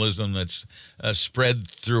nationalism that's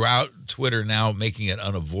spread throughout Twitter now, making it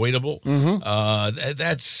unavoidable, I'm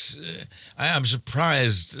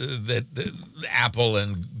surprised that Apple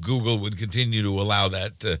and Google would continue to allow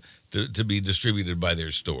that to be distributed by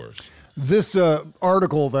their stores. This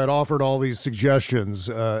article that offered all these suggestions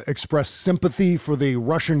expressed sympathy for the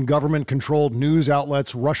Russian government-controlled news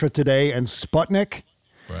outlets Russia Today and Sputnik,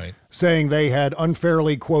 right, saying they had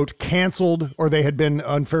unfairly, quote, canceled, or they had been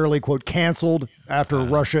unfairly, quote, canceled after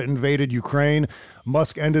Russia invaded Ukraine.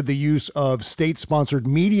 Musk ended the use of state-sponsored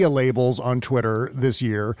media labels on Twitter this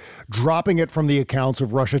year, dropping it from the accounts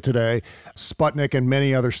of Russia Today, Sputnik, and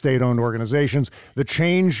many other state-owned organizations. The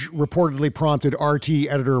change reportedly prompted RT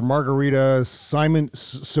editor Margarita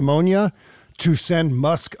Simonia to send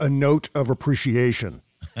Musk a note of appreciation.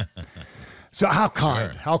 So how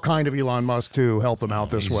kind of Elon Musk to help them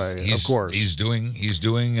out this way, of course. He's doing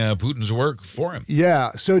Putin's work for him.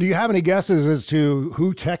 Yeah. So do you have any guesses as to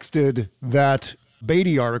who texted that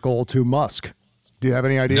Beatty article to Musk? Do you have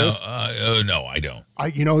any ideas? No, I don't.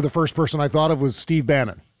 The first person I thought of was Steve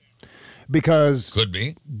Bannon. Because could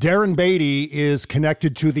be Darren Beatty is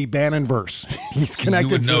connected to the Bannonverse. He's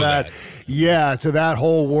connected to that. Yeah, to that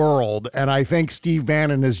whole world. And I think Steve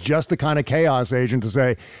Bannon is just the kind of chaos agent to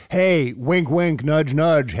say, hey, wink, wink, nudge,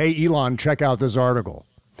 nudge. Hey, Elon, check out this article.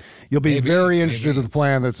 You'll be very interested in the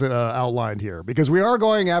plan that's outlined here. Because we're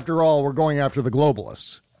going after the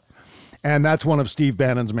globalists. And that's one of Steve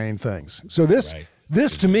Bannon's main things. So this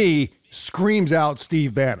to me screams out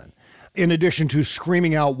Steve Bannon. In addition to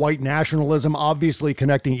screaming out white nationalism, obviously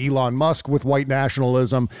connecting Elon Musk with white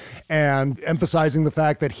nationalism and emphasizing the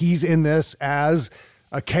fact that he's in this as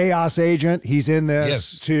a chaos agent. He's in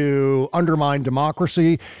this to undermine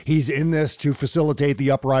democracy. He's in this to facilitate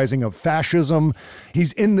the uprising of fascism.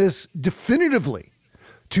 He's in this definitively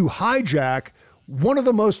to hijack one of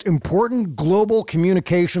the most important global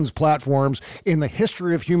communications platforms in the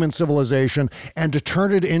history of human civilization and to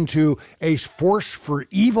turn it into a force for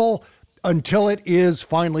evil until it is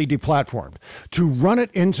finally deplatformed, to run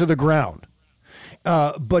it into the ground,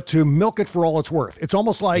 but to milk it for all it's worth. It's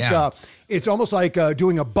almost like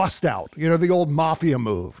doing a bust out, the old mafia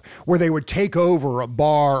move where they would take over a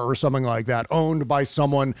bar or something like that owned by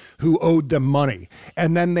someone who owed them money.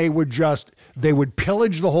 And then they would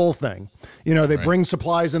pillage the whole thing. They bring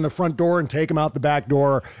supplies in the front door and take them out the back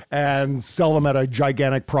door and sell them at a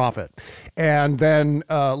gigantic profit and then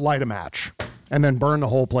light a match and then burn the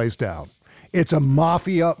whole place down. It's a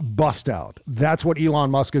mafia bust out. That's what Elon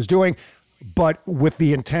Musk is doing, but with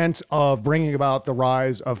the intent of bringing about the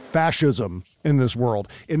rise of fascism in this world.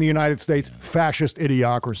 In the United States, fascist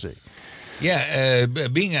idiocracy. Yeah,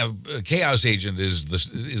 being a chaos agent is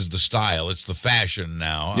the style. It's the fashion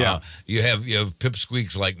now. Yeah. You have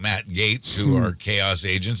pipsqueaks like Matt Gaetz who are chaos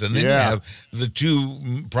agents, and then you have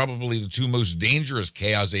probably the two most dangerous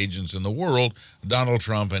chaos agents in the world, Donald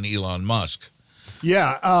Trump and Elon Musk.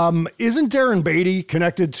 Yeah. Isn't Darren Beatty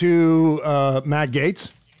connected to Matt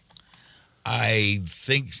Gaetz? I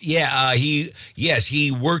think, he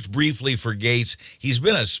worked briefly for Gates. He's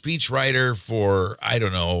been a speechwriter for,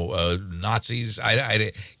 Nazis.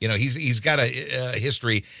 He's got a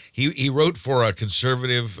history. He wrote for a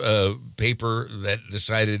conservative paper that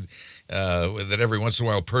decided that every once in a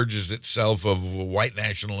while purges itself of white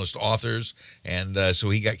nationalist authors, and so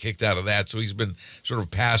he got kicked out of that. So he's been sort of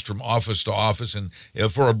passed from office to office, and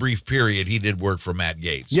for a brief period, he did work for Matt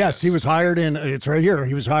Gaetz. Yes, he was hired it's right here.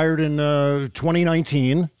 He was hired in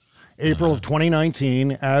 2019, April of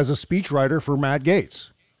 2019, as a speechwriter for Matt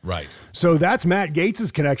Gaetz. Right. So that's Matt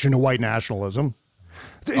Gaetz's connection to white nationalism.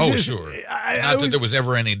 Oh, sure. Not that there was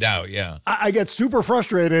ever any doubt, yeah. I get super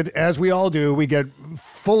frustrated, as we all do. We get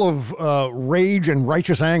full of rage and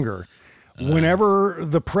righteous anger whenever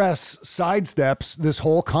the press sidesteps this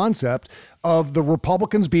whole concept of the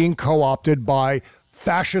Republicans being co-opted by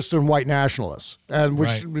fascists and white nationalists, and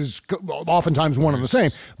which is oftentimes one and the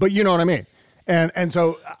same. But you know what I mean. And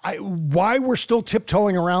so why we're still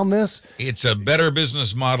tiptoeing around this? It's a better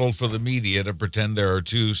business model for the media to pretend there are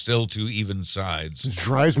still two even sides. It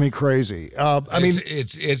drives me crazy.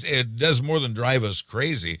 It does more than drive us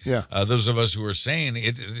crazy. Yeah. Those of us who are saying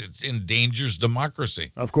it endangers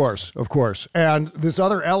democracy. Of course. And this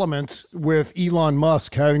other element with Elon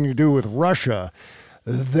Musk having to do with Russia,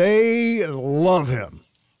 they love him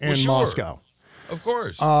in Moscow. Of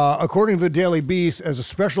course. According to the Daily Beast, as a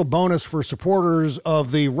special bonus for supporters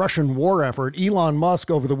of the Russian war effort, Elon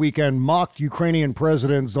Musk over the weekend mocked Ukrainian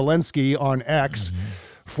President Zelensky on X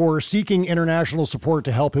for seeking international support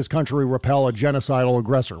to help his country repel a genocidal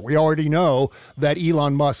aggressor. We already know that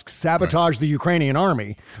Elon Musk sabotaged the Ukrainian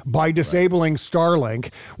army by disabling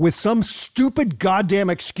Starlink with some stupid goddamn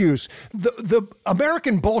excuse. The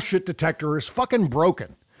American bullshit detector is fucking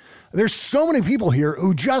broken. There's so many people here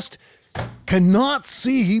who just cannot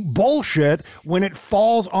see bullshit when it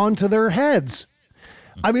falls onto their heads.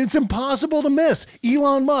 I mean, it's impossible to miss.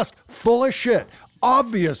 Elon Musk, full of shit.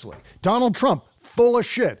 Obviously. Donald Trump, full of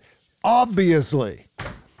shit. Obviously.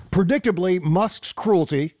 Predictably, Musk's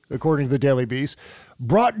cruelty, according to the Daily Beast,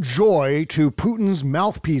 brought joy to Putin's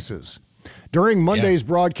mouthpieces. During Monday's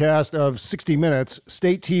broadcast of 60 Minutes,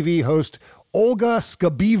 state TV host Olga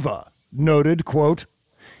Skabieva noted, quote,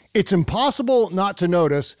 "It's impossible not to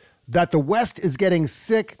notice that the West is getting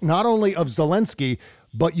sick not only of Zelensky,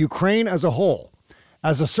 but Ukraine as a whole,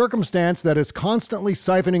 as a circumstance that is constantly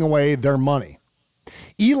siphoning away their money.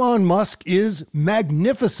 Elon Musk is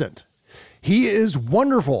magnificent. He is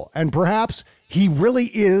wonderful, and perhaps he really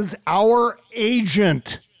is our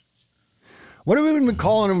agent." What have we been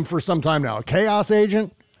calling him for some time now? A chaos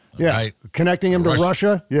agent? Yeah. Right. Connecting him to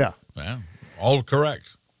Russia? Yeah. All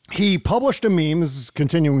correct. He published a meme, this is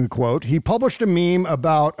continuing the quote, he published a meme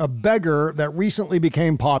about a beggar that recently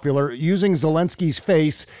became popular using Zelensky's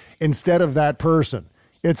face instead of that person.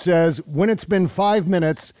 It says, "When it's been 5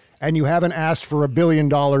 minutes and you haven't asked for $1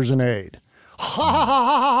 billion in aid." Ha ha ha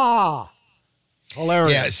ha ha!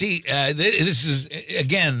 Hilarious. Yeah, see, this is,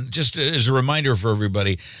 again, just as a reminder for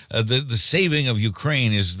everybody, the saving of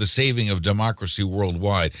Ukraine is the saving of democracy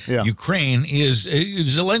worldwide. Yeah. Ukraine is,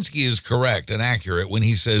 Zelensky is correct and accurate when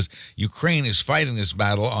he says Ukraine is fighting this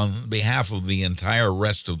battle on behalf of the entire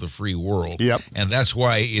rest of the free world. Yep. And that's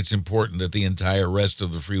why it's important that the entire rest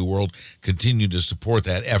of the free world continue to support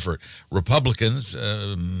that effort. Republicans,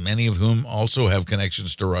 many of whom also have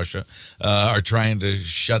connections to Russia, are trying to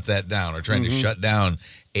shut that down, are trying to shut down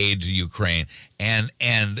aid to Ukraine. And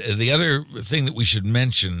the other thing that we should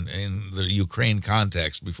mention in the Ukraine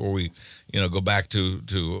context before we go back to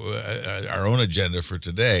our own agenda for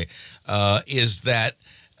today is that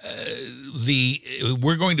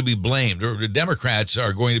we're going to be blamed, or the Democrats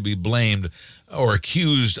are going to be blamed or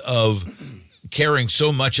accused of caring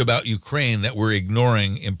so much about Ukraine that we're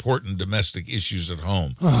ignoring important domestic issues at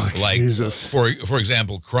home. Oh, like, Jesus. For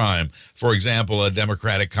example, crime. For example, a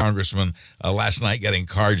Democratic congressman last night getting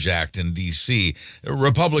carjacked in D.C.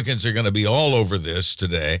 Republicans are going to be all over this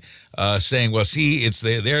today, saying, well, see, it's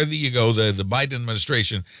there you go, the Biden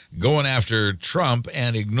administration going after Trump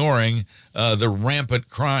and ignoring the rampant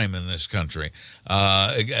crime in this country,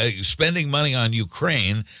 spending money on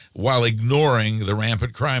Ukraine while ignoring the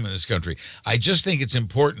rampant crime in this country. I just think it's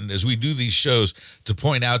important as we do these shows to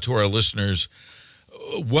point out to our listeners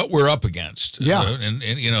what we're up against, and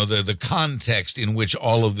the context in which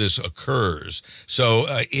all of this occurs. So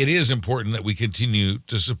it is important that we continue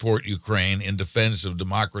to support Ukraine in defense of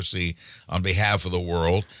democracy on behalf of the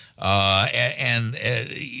world, and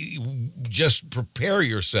just prepare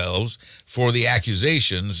yourselves for the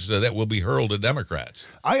accusations that will be hurled at Democrats.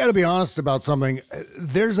 I got to be honest about something.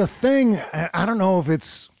 There's a thing, I don't know if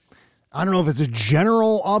it's a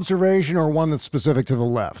general observation or one that's specific to the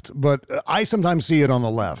left, but I sometimes see it on the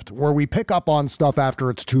left where we pick up on stuff after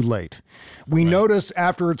it's too late. We notice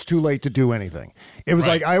after it's too late to do anything. It was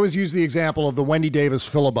like, I always use the example of the Wendy Davis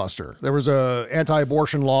filibuster. There was a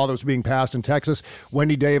anti-abortion law that was being passed in Texas.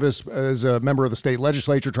 Wendy Davis, as a member of the state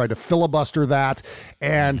legislature, tried to filibuster that.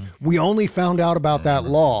 And we only found out about that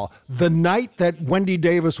law the night that Wendy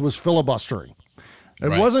Davis was filibustering. It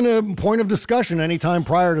wasn't a point of discussion any time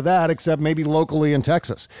prior to that, except maybe locally in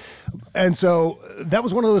Texas. And so that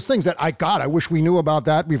was one of those things that I wish we knew about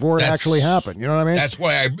that before it actually happened. You know what I mean? That's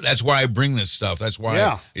why I bring this stuff. That's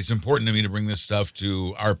why it's important to me to bring this stuff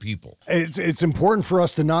to our people. It's important for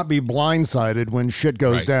us to not be blindsided when shit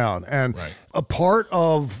goes down. And a part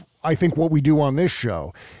of, I think, what we do on this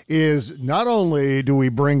show is not only do we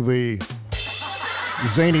bring the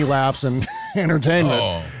zany laughs and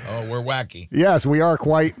entertainment. Oh, we're wacky. Yes, we are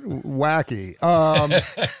quite wacky.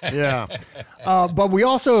 Yeah. But we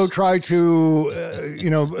also try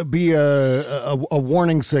to, be a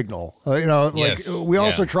warning signal. Yes. We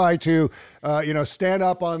also try to, stand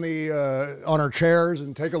up on our chairs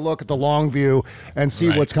and take a look at the long view and see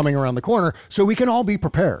what's coming around the corner so we can all be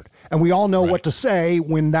prepared. And we all know what to say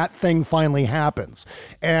when that thing finally happens.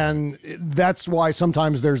 And that's why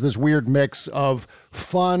sometimes there's this weird mix of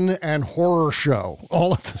fun and horror show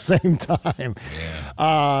all at the same time.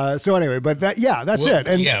 Yeah. So anyway, but that's it.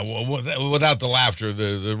 And without the laughter,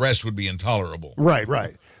 the rest would be intolerable.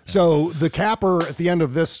 Right. So the capper at the end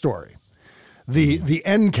of this story, the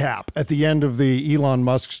end cap at the end of the Elon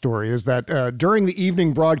Musk story is that during the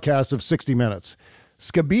evening broadcast of 60 Minutes,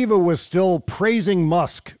 Skabiva was still praising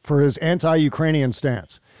Musk for his anti-Ukrainian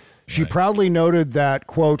stance. She proudly noted that,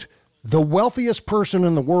 quote, the wealthiest person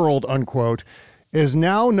in the world, unquote, is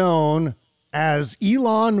now known as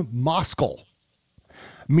Elon Muscovite,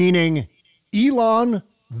 meaning Elon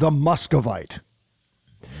the Muscovite.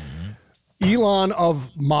 Elon of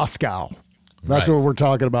Moscow. That's what we're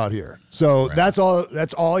talking about here. So that's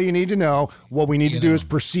all you need to know. What we need to do is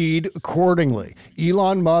proceed accordingly.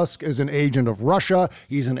 Elon Musk is an agent of Russia.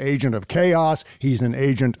 He's an agent of chaos. He's an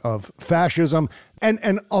agent of fascism.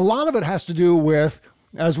 And a lot of it has to do with,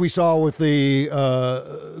 as we saw with the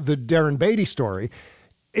Darren Beatty story,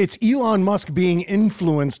 it's Elon Musk being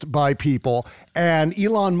influenced by people and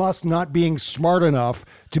Elon Musk not being smart enough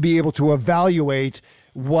to be able to evaluate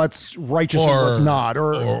what's righteous and what's not,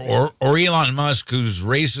 or Elon Musk, who's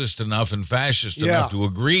racist enough and fascist enough to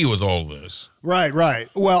agree with all this. Right.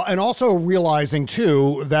 Well, and also realizing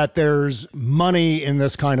too that there's money in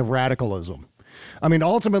this kind of radicalism. I mean,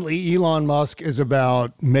 ultimately, Elon Musk is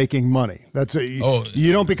about making money.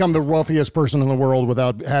 You don't become the wealthiest person in the world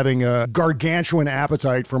without having a gargantuan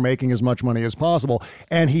appetite for making as much money as possible.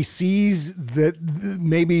 And he sees that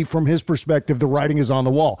maybe from his perspective, the writing is on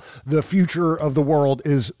the wall. The future of the world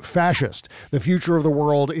is fascist. The future of the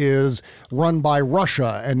world is run by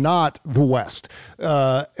Russia and not the West,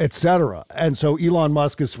 etc. And so Elon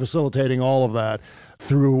Musk is facilitating all of that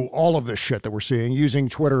through all of this shit that we're seeing, using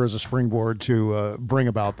Twitter as a springboard to bring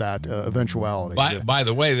about that eventually. By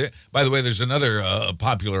the way, there's another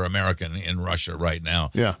popular American in Russia right now.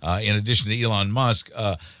 Yeah. In addition to Elon Musk,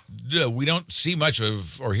 we don't see much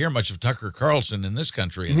of or hear much of Tucker Carlson in this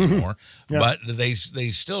country anymore. But they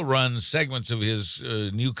still run segments of his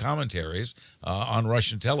new commentaries on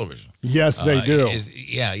Russian television. Yes, they do.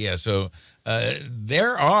 So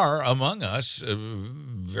there are among us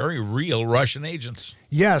very real Russian agents.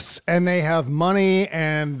 Yes, and they have money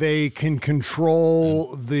and they can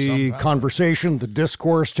control the conversation, the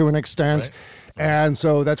discourse to an extent. Right. And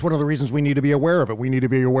so that's one of the reasons we need to be aware of it. We need to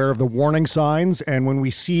be aware of the warning signs. And when we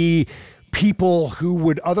see people who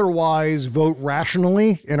would otherwise vote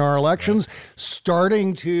rationally in our elections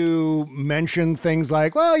starting to mention things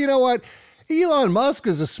like, well, you know what? Elon Musk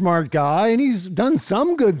is a smart guy and he's done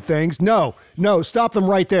some good things. No, stop them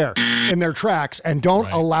right there in their tracks and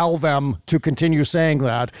don't allow them to continue saying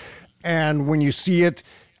that. And when you see it,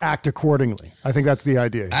 act accordingly. I think that's the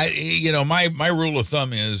idea. My rule of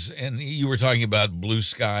thumb is, and you were talking about Blue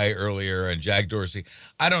Sky earlier and Jack Dorsey.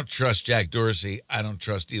 I don't trust Jack Dorsey. I don't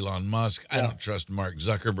trust Elon Musk. I don't trust Mark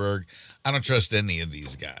Zuckerberg. I don't trust any of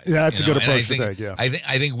these guys. Yeah, that's a good approach to take. Yeah, I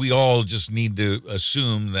think we all just need to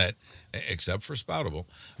assume that, except for Spoutable,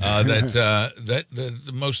 that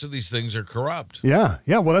most of these things are corrupt. Yeah.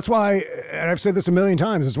 Well, that's why, and I've said this a million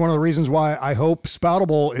times, it's one of the reasons why I hope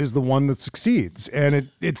Spoutable is the one that succeeds. And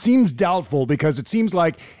it seems doubtful because it seems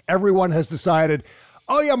like everyone has decided,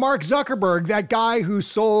 oh yeah, Mark Zuckerberg, that guy who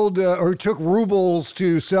sold or took rubles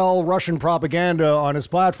to sell Russian propaganda on his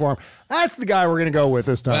platform, that's the guy we're going to go with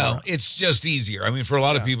this time. Well, it's just easier. I mean, for a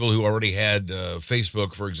lot of people who already had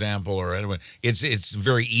Facebook, for example, or anyone, it's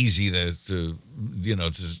very easy to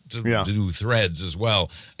do Threads as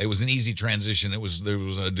well. It was an easy transition. There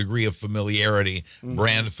was a degree of familiarity,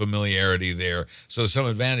 brand familiarity there, so some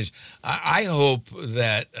advantage. I hope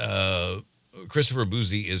that Christopher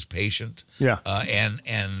Bouzy is patient,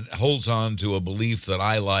 and holds on to a belief that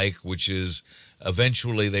I like, which is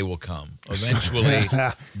eventually they will come. Eventually,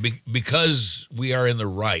 because we are in the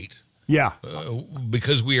right. Yeah.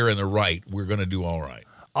 Because we are in the right, we're going to do all right.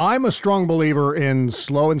 I'm a strong believer in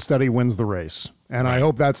slow and steady wins the race. And I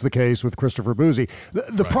hope that's the case with Christopher Bouzy.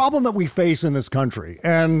 The problem that we face in this country,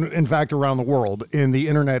 and in fact around the world, in the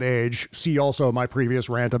internet age, see also my previous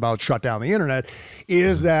rant about shut down the internet,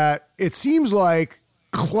 is that it seems like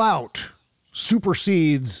clout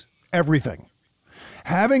supersedes everything.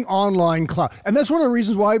 Having online clout. And that's one of the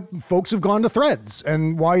reasons why folks have gone to Threads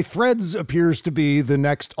and why Threads appears to be the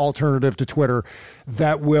next alternative to Twitter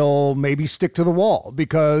that will maybe stick to the wall,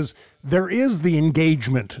 because there is the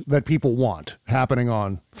engagement that people want happening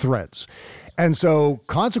on Threads. And so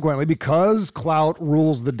consequently, because clout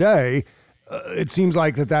rules the day, it seems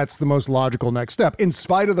like that's the most logical next step, in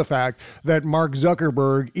spite of the fact that Mark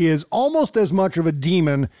Zuckerberg is almost as much of a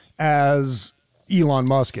demon as Elon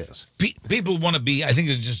Musk is. People want to be, I think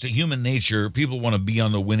it's just a human nature, people want to be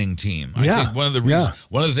on the winning team. I think one of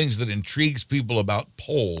the things that intrigues people about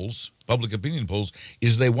polls, public opinion polls,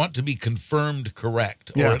 is they want to be confirmed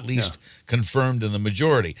correct, or at least confirmed in the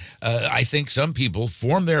majority. I think some people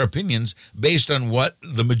form their opinions based on what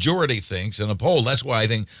the majority thinks in a poll. That's why I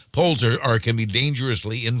think polls can be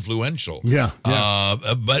dangerously influential. But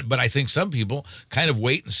I think some people kind of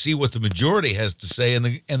wait and see what the majority has to say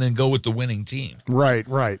and then go with the winning team. Right.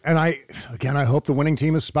 And I hope the winning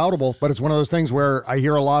team is Spoutable, but it's one of those things where I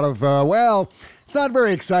hear a lot of, it's not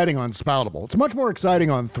very exciting on Spoutable. It's much more exciting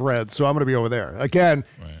on Threads, so I'm going to be over there. Again,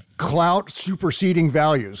 clout superseding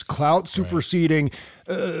values, clout superseding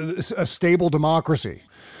a stable democracy.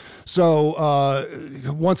 So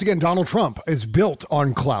once again, Donald Trump is built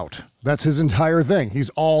on clout. That's his entire thing. He's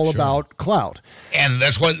all about clout. And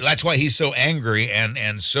that's why he's so angry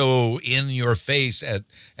and so in your face at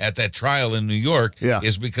that trial in New York,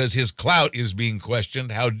 is because his clout is being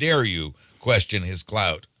questioned. How dare you question his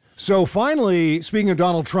clout? So finally, speaking of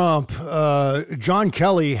Donald Trump, John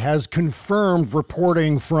Kelly has confirmed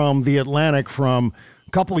reporting from The Atlantic from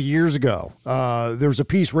a couple of years ago. There was a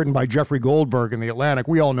piece written by Jeffrey Goldberg in The Atlantic.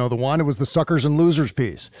 We all know the one. It was the Suckers and Losers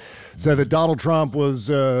piece. Said that Donald Trump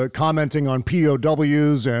was commenting on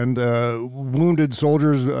POWs and wounded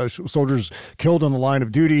soldiers killed on the line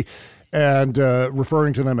of duty, and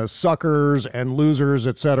referring to them as suckers and losers,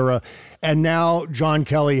 etc. And now John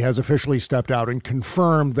Kelly has officially stepped out and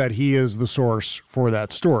confirmed that he is the source for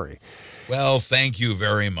that story. Well, thank you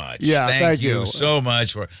very much. Yeah, thank you so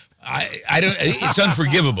much for. I don't. It's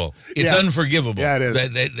unforgivable. It's unforgivable. Yeah, it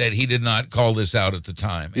is. That he did not call this out at the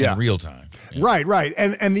time, in real time. Yeah. Right.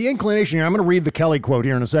 And the inclination here, I'm going to read the Kelly quote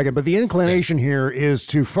here in a second, but the inclination here is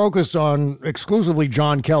to focus on exclusively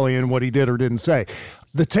John Kelly and what he did or didn't say.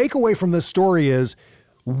 The takeaway from this story is,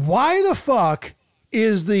 why the fuck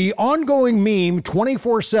is the ongoing meme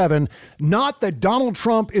 24/7 not that Donald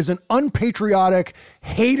Trump is an unpatriotic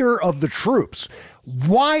hater of the troops?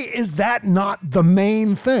 Why is that not the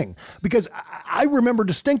main thing? Because I remember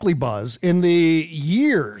distinctly, Buzz, in the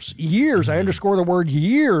years, I underscore the word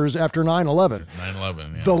years after 9/11,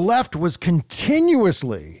 the left was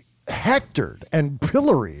continuously hectored and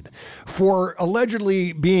pilloried for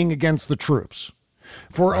allegedly being against the troops,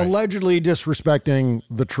 for allegedly disrespecting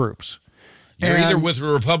the troops. You're either with the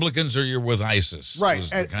Republicans or you're with ISIS. Right.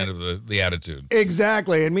 Was the attitude.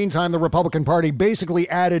 Exactly. And meantime, the Republican Party basically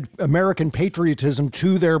added American patriotism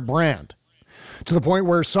to their brand, to the point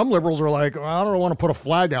where some liberals are like, I don't want to put a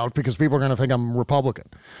flag out because people are going to think I'm Republican.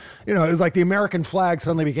 You know, it's like the American flag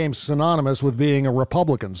suddenly became synonymous with being a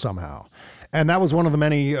Republican somehow. And that was one of the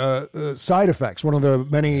many side effects, one of the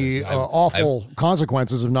many awful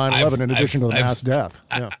consequences of 9/11, in addition to the mass death.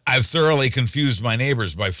 I've thoroughly confused my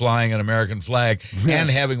neighbors by flying an American flag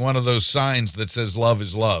and having one of those signs that says love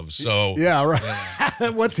is love. So yeah,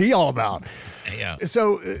 right. What's he all about? Yeah.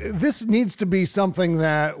 So this needs to be something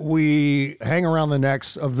that we hang around the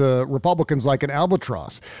necks of the Republicans like an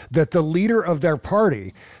albatross, that the leader of their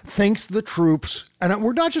party thinks the troops, and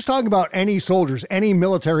we're not just talking about any soldiers, any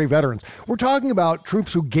military veterans. We're talking about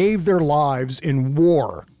troops who gave their lives in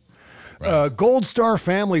war. Gold Star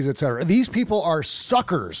families, etc. These people are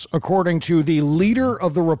suckers, according to the leader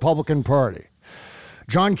of the Republican Party.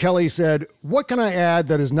 John Kelly said, "What can I add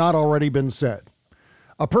that has not already been said?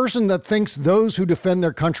 A person that thinks those who defend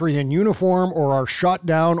their country in uniform or are shot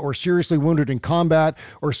down or seriously wounded in combat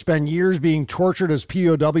or spend years being tortured as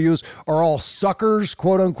POWs are all suckers,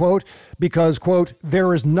 quote unquote, because, quote,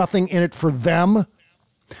 there is nothing in it for them.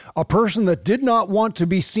 A person that did not want to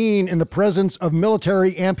be seen in the presence of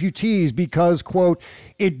military amputees because, quote,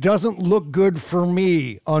 it doesn't look good for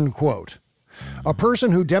me, unquote. A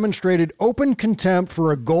person who demonstrated open contempt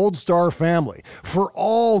for a Gold Star family, for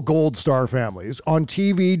all Gold Star families, on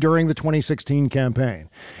TV during the 2016 campaign,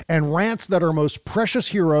 and rants that our most precious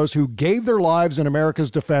heroes who gave their lives in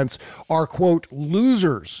America's defense are, quote,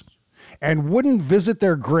 losers, and wouldn't visit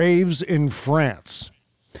their graves in France.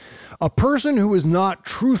 A person who is not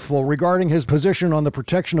truthful regarding his position on the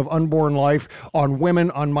protection of unborn life, on women,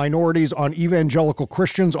 on minorities, on evangelical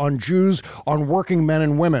Christians, on Jews, on working men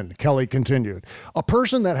and women, Kelly continued. A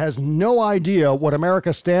person that has no idea what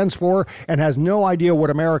America stands for and has no idea what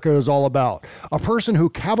America is all about. A person who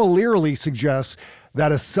cavalierly suggests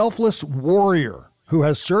that a selfless warrior who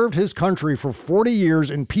has served his country for 40 years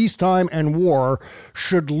in peacetime and war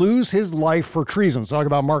should lose his life for treason. Talk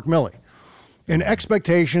about Mark Milley. In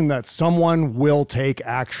expectation that someone will take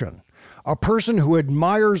action. A person who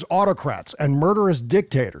admires autocrats and murderous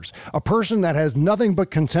dictators. A person that has nothing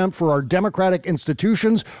but contempt for our democratic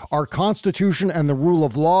institutions, our Constitution, and the rule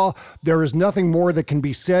of law. There is nothing more that can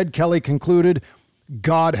be said, Kelly concluded.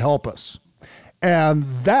 God help us. And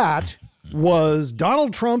that was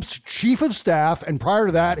Donald Trump's chief of staff, and prior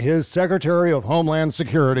to that, his Secretary of Homeland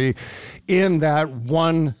Security in that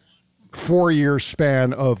 1 4-year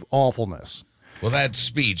span of awfulness. Well, that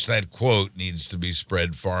speech, that quote needs to be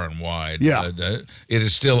spread far and wide. Yeah. It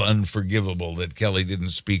is still unforgivable that Kelly didn't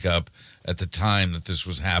speak up at the time that this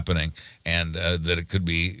was happening, and that it could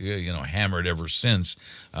be, hammered ever since.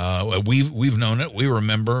 We've known it. We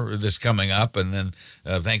remember this coming up, and then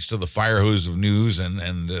thanks to the fire hose of news and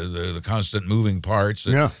the constant moving parts,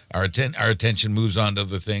 our attention moves on to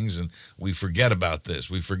other things, and we forget about this.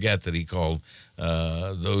 We forget that he called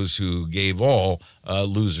those who gave all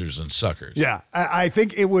losers and suckers. Yeah, I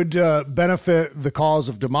think it would benefit the cause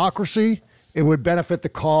of democracy. It would benefit the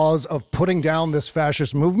cause of putting down this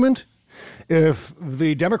fascist movement if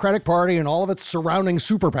the Democratic Party and all of its surrounding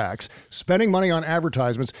super PACs spending money on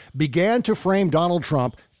advertisements began to frame Donald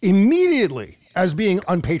Trump immediately as being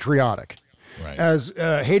unpatriotic. Right. As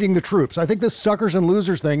hating the troops. I think this suckers and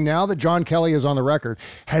losers thing, now that John Kelly is on the record,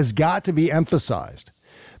 has got to be emphasized.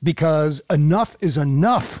 Because enough is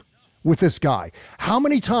enough with this guy. How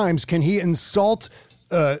many times can he insult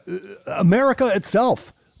America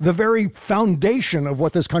itself, the very foundation of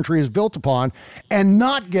what this country is built upon, and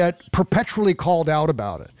not get perpetually called out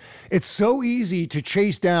about it? It's so easy to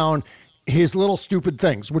chase down his little stupid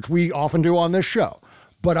things, which we often do on this show.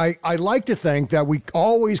 But I like to think that we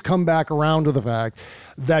always come back around to the fact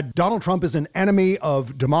that Donald Trump is an enemy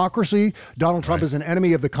of democracy. Donald Trump is an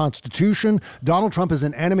enemy of the Constitution. Donald Trump is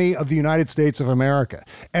an enemy of the United States of America,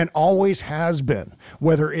 and always has been,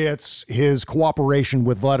 whether it's his cooperation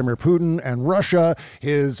with Vladimir Putin and Russia,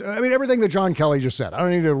 everything that John Kelly just said. I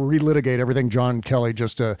don't need to relitigate everything John Kelly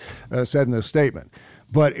just said in this statement.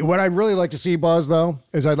 But what I'd really like to see, Buzz, though,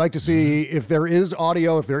 is I'd like to see if there is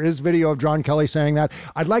audio, if there is video of John Kelly saying that,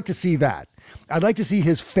 I'd like to see that. I'd like to see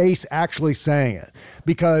his face actually saying it.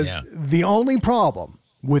 Because the only problem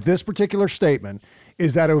with this particular statement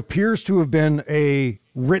is that it appears to have been a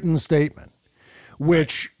written statement,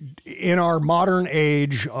 which in our modern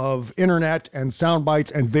age of internet and sound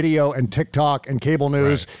bites and video and TikTok and cable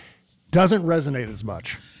news doesn't resonate as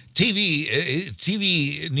much.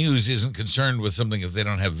 TV news isn't concerned with something if they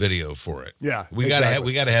don't have video for it. Yeah, we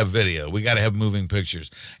gotta have video. We gotta have moving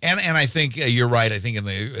pictures. And I think you're right. I think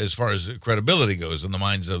as far as credibility goes in the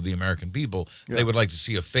minds of the American people, they would like to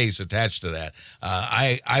see a face attached to that.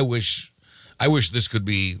 I wish this could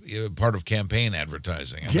be part of campaign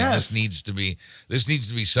advertising. I mean, this needs to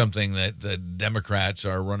be something that the Democrats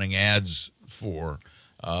are running ads for.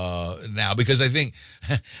 Now, because I think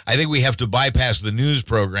we have to bypass the news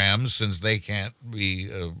programs since they can't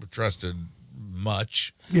be trusted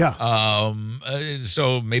much. Yeah.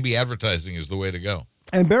 So maybe advertising is the way to go.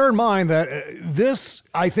 And bear in mind that this,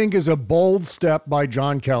 I think, is a bold step by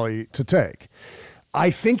John Kelly to take.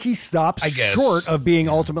 I think he stops short of being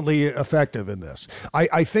ultimately effective in this.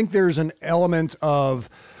 I think there's an element of,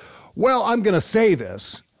 well, I'm going to say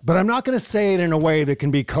this, but I'm not going to say it in a way that can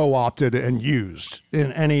be co-opted and used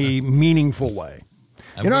in any meaningful way.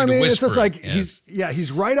 You know what I mean? It's just like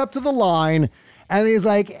he's right up to the line, and he's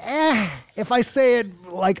like, if I say it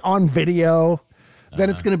like on video, then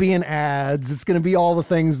it's going to be in ads. It's going to be all the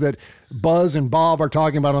things that Buzz and Bob are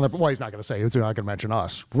talking about on the. Well, he's not going to say it. He's not going to mention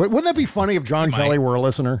us. Wouldn't that be funny if John Kelly were a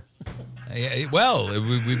listener? Well,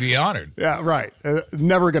 we'd be honored. Yeah, right.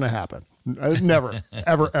 Never going to happen. Never,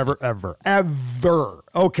 ever.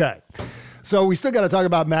 Okay. So we still got to talk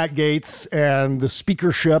about Matt Gaetz and the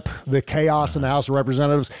speakership, the chaos in the House of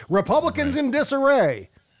Representatives. Republicans in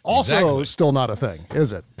disarray. Also still not a thing,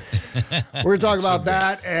 is it? We're going to talk about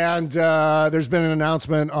that. And there's been an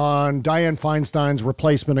announcement on Dianne Feinstein's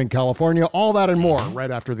replacement in California. All that and more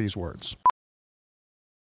right after these words.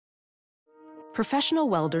 Professional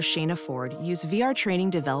welder Shayna Ford used VR training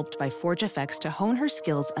developed by ForgeFX to hone her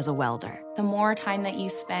skills as a welder. The more time that you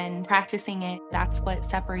spend practicing it, that's what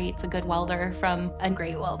separates a good welder from a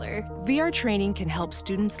great welder. VR training can help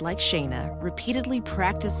students like Shayna repeatedly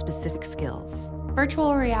practice specific skills.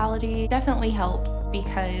 Virtual reality definitely helps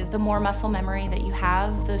because the more muscle memory that you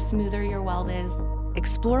have, the smoother your weld is.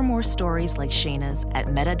 Explore more stories like Shayna's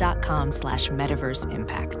at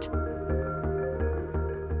meta.com/metaverseimpact.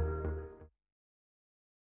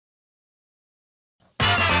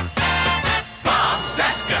 Bob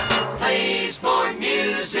Cesca plays more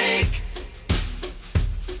music.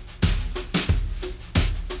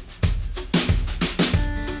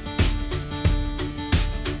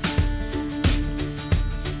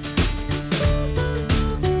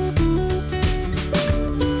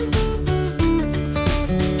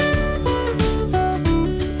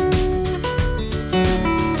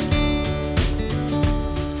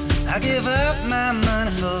 I give up my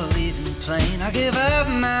money for leaving the plane. I give up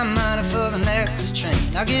my money for the next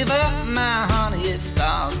train. I give up my honey if it's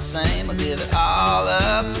all the same. I give it all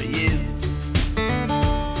up for you.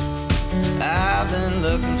 I've been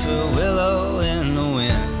looking for a willow in the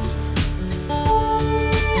wind,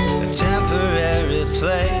 a temporary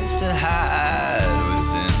place to hide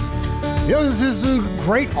within. You know, this is a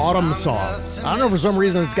great autumn song. I don't know, for some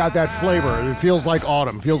reason it's got that flavor. It feels like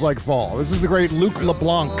autumn, feels like fall. This is the great Luc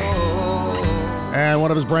LeBlanc. And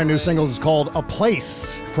one of his brand new singles is called A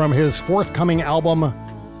Place from his forthcoming album,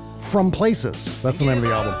 From Places. That's the name of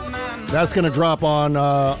the album. That's going to drop on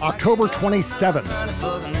October 27th.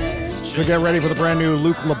 So get ready for the brand new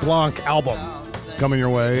Luc LeBlanc album coming your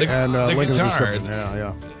way. And link in the description.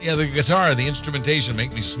 Yeah, the guitar, the instrumentation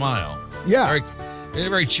make me smile. Yeah. Very,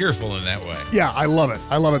 very cheerful in that way. Yeah, I love it.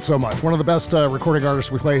 I love it so much. One of the best recording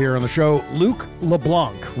artists we play here on the show, Luc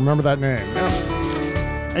LeBlanc. Remember that name.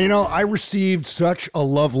 And you know, I received such a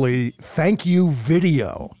lovely thank you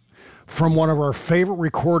video from one of our favorite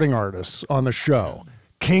recording artists on the show.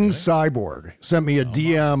 King Cyborg sent me a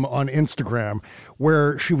DM on Instagram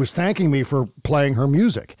where she was thanking me for playing her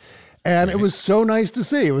music. And it was so nice to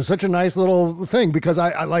see. It was such a nice little thing because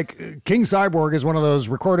I like King Cyborg is one of those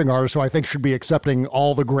recording artists who I think should be accepting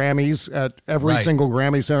all the Grammys at every single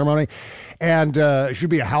Grammy ceremony. And should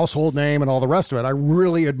be a household name and all the rest of it. I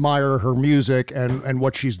really admire her music and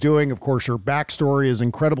what she's doing. Of course, her backstory is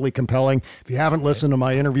incredibly compelling. If you haven't listened to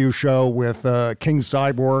my interview show with King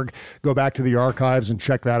Cyborg, go back to the archives and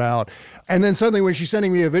check that out. And then suddenly when she's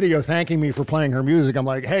sending me a video thanking me for playing her music, I'm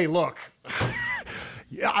like, hey, look.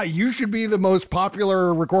 Yeah, you should be the most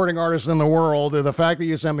popular recording artist in the world. The fact that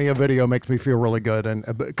you sent me a video makes me feel really good and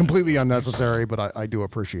completely unnecessary, but I do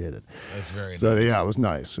appreciate it. That's very nice. So, yeah, it was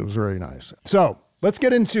nice. It was very nice. So let's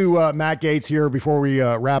get into Matt Gaetz here before we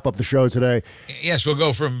wrap up the show today. Yes, we'll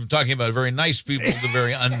go from talking about very nice people to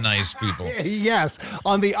very unnice people. Yes.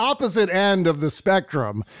 On the opposite end of the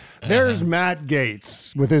spectrum, there's Matt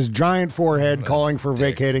Gaetz with his giant forehead calling for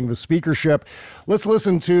vacating the speakership. Let's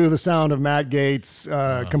listen to the sound of Matt Gaetz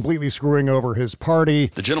completely screwing over his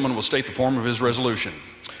party. The gentleman will state the form of his resolution.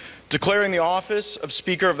 Declaring the office of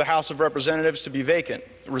Speaker of the House of Representatives to be vacant.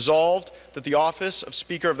 Resolved that the office of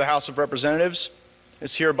Speaker of the House of Representatives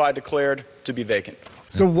is hereby declared to be vacant.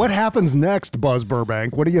 So what happens next, Buzz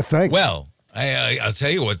Burbank? What do you think? Well, I'll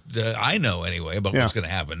tell you what I know anyway about what's going to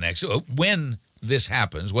happen next. When this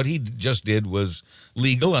happens, what he just did was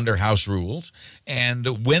legal under House rules.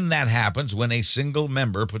 And when that happens, when a single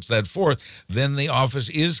member puts that forth, then the office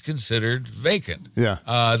is considered vacant. Yeah.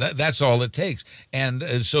 That's all it takes.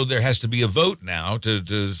 And so there has to be a vote now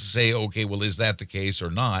to say, okay, well, is that the case or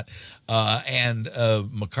not? And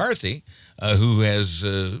McCarthy, who has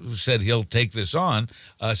said he'll take this on,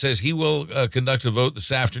 says he will conduct a vote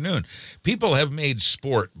this afternoon. People have made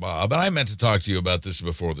sport, Bob, and I meant to talk to you about this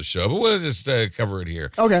before the show, but we'll just cover it here.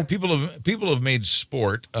 Okay. People have made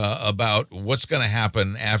sport about what's going to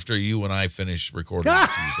happen after you and I finish recording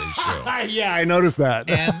Tuesday's show. Yeah, I noticed that.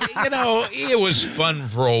 And, you know, it was fun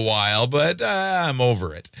for a while, but I'm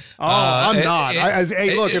over it. Oh, I'm not.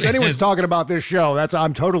 Hey, look, if anyone's talking about this show,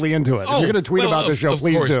 I'm totally into it. If you're going to tweet about this show,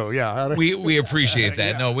 please do. Yeah. We appreciate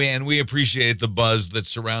that. No, we appreciate the buzz that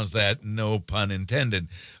surrounds that, no pun intended.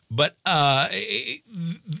 But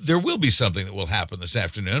there will be something that will happen this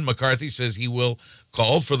afternoon. McCarthy says he will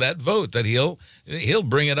call for that vote, that he'll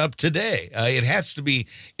bring it up today. It has to be,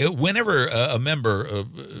 whenever a member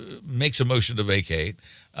makes a motion to vacate,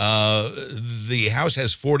 the House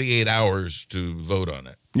has 48 hours to vote on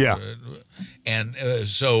it. Yeah. And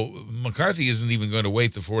so McCarthy isn't even going to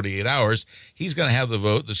wait the 48 hours. He's going to have the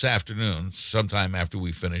vote this afternoon, sometime after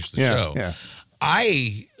we finish the show. Yeah.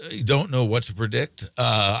 I don't know what to predict.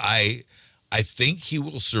 I think he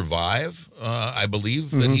will survive. I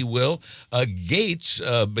believe that he will. Gates,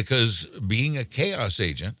 because being a chaos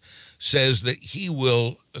agent, says that he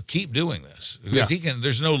will keep doing this because he can.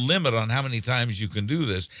 There's no limit on how many times you can do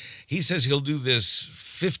this. He says he'll do this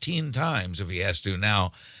 15 times if he has to.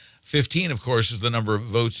 Now, 15, of course, is the number of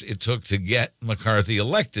votes it took to get McCarthy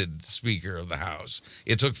elected Speaker of the House.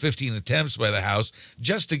 It took 15 attempts by the House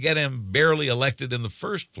just to get him barely elected in the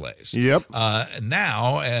first place. Yep.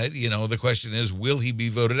 Now, the question is, will he be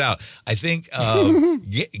voted out? I think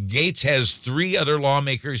Gates has 3 other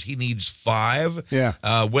lawmakers. He needs 5.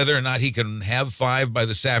 Yeah. Whether or not he can have 5 by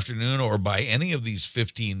this afternoon or by any of these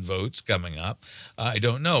 15 votes coming up, I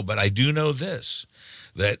don't know. But I do know this,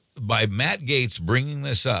 that by Matt Gaetz bringing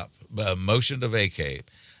this up, motion to vacate,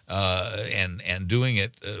 and doing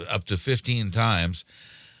it up to 15 times,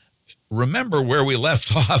 remember where we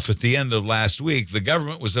left off at the end of last week. The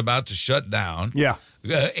government was about to shut down. Yeah.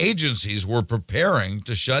 Agencies were preparing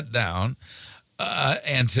to shut down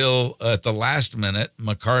until at the last minute,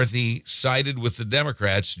 McCarthy sided with the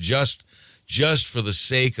Democrats just for the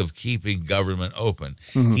sake of keeping government open.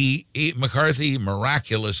 McCarthy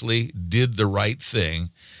miraculously did the right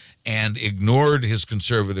thing and ignored his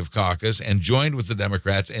conservative caucus and joined with the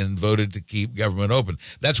Democrats and voted to keep government open.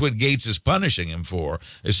 That's what Gates is punishing him for,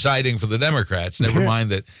 is siding for the Democrats. Never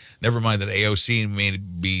mind that AOC may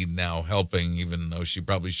be now helping, even though she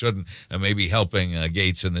probably shouldn't, and maybe helping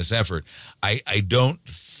Gates in this effort. I don't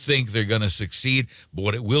think they're going to succeed, but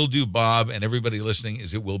what it will do, Bob, and everybody listening,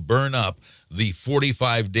 is it will burn up the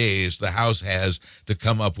 45 days the House has to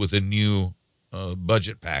come up with a new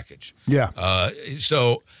budget package. Yeah.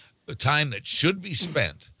 So time that should be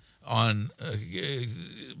spent on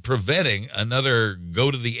preventing another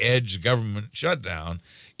go-to-the-edge government shutdown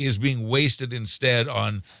is being wasted instead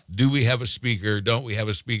on, do we have a speaker, don't we have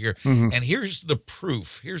a speaker? And here's the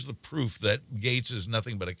proof. Here's the proof that Gates is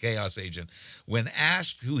nothing but a chaos agent. When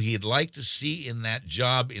asked who he'd like to see in that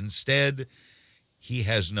job instead, he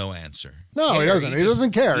has no answer. No, he doesn't. He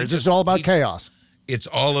doesn't care. It's just all about chaos. It's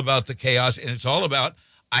all about the chaos, and it's all about,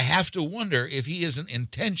 I have to wonder if he isn't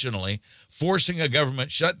intentionally forcing a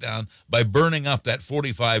government shutdown by burning up that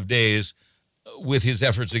 45 days with his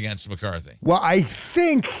efforts against McCarthy. Well, I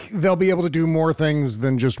think they'll be able to do more things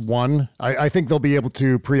than just one. I think they'll be able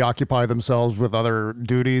to preoccupy themselves with other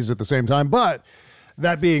duties at the same time. But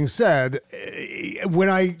that being said, when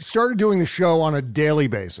I started doing the show on a daily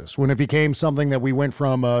basis, when it became something that we went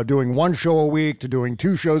from doing 1 show a week to doing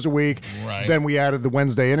 2 shows a week, then we added the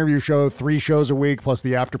Wednesday interview show, 3 shows a week, plus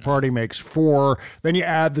the after party makes 4. Then you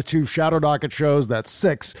add the 2 Shadow Docket shows, that's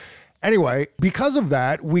 6. Anyway, because of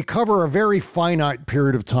that, we cover a very finite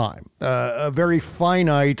period of time, a very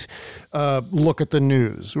finite look at the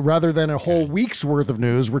news. Rather than a whole week's worth of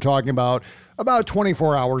news, we're talking about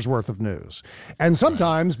 24 hours worth of news. And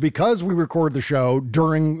sometimes, because we record the show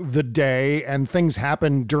during the day and things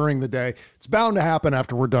happen during the day, it's bound to happen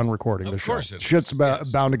after we're done recording the show. Of course it is. Shit's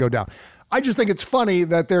bound to go down. I just think it's funny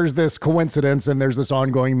that there's this coincidence and there's this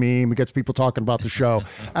ongoing meme. It gets people talking about the show.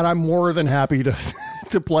 And I'm more than happy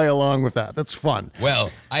to play along with that. That's fun.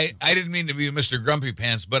 Well, I didn't mean to be Mr. Grumpy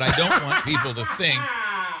Pants, but I don't want people to think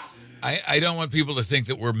I don't want people to think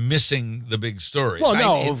that we're missing the big stories. Well,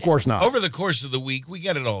 no, of course not. Over the course of the week, we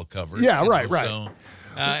get it all covered. Yeah, right. So,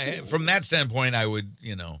 from that standpoint, I would,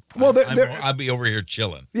 well, I'll be over here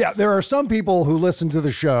chilling. Yeah, there are some people who listen to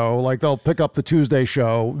the show, like they'll pick up the Tuesday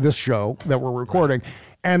show, this show that we're recording,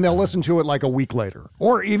 and they'll listen to it like a week later,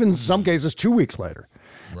 or even in some cases 2 weeks later.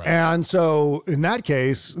 Right. And so in that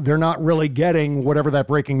case, they're not really getting whatever that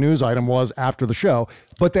breaking news item was after the show,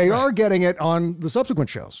 but they are getting it on the subsequent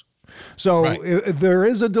shows. So there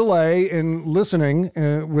is a delay in listening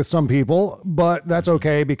with some people, but that's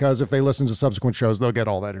okay because if they listen to subsequent shows, they'll get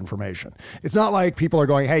all that information. It's not like people are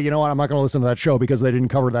going, hey, you know what? I'm not going to listen to that show because they didn't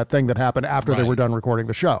cover that thing that happened after they were done recording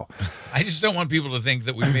the show. I just don't want people to think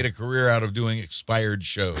that we made a career out of doing expired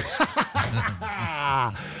shows.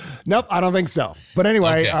 Nope, I don't think so. But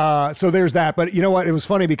anyway, so there's that. But you know what? It was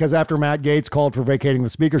funny because after Matt Gaetz called for vacating the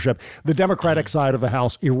speakership, the Democratic side of the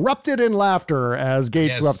House erupted in laughter as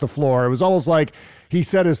Gaetz left the floor. It was almost like he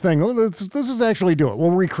said his thing. Let's just actually do it.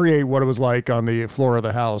 We'll recreate what it was like on the floor of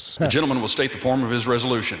the House. The gentleman will state the form of his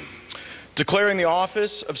resolution. Declaring the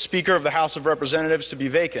office of Speaker of the House of Representatives to be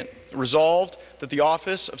vacant. Resolved that the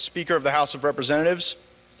office of Speaker of the House of Representatives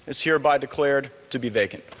is hereby declared to be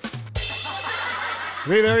vacant.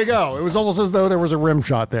 See, there you go. It was almost as though there was a rim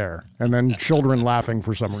shot there, and then children laughing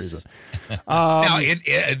for some reason. Now,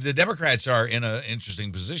 the Democrats are in an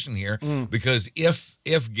interesting position here because if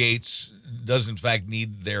Gaetz does in fact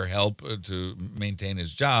need their help to maintain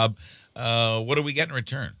his job, what do we get in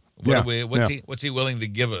return? What's he willing to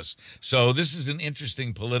give us? So this is an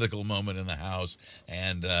interesting political moment in the House,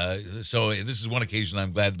 and so this is one occasion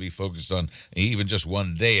I'm glad to be focused on even just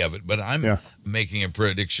one day of it. But I'm making a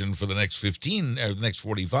prediction for the next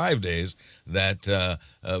 45 days that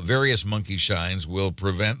various monkey shines will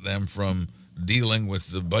prevent them from dealing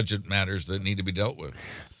with the budget matters that need to be dealt with.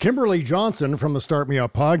 Kimberly Johnson from the Start Me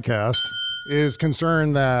Up podcast is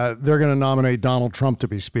concerned that they're going to nominate Donald Trump to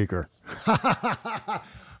be speaker.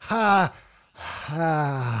 I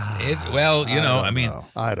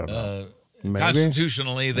don't know. Maybe.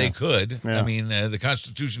 Constitutionally, they could. Yeah. I mean, the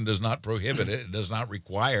Constitution does not prohibit it. It does not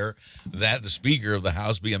require that the Speaker of the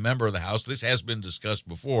House be a member of the House. This has been discussed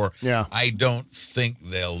before. Yeah. I don't think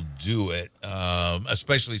they'll do it,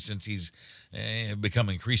 especially since he's become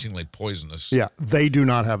increasingly poisonous. Yeah, they do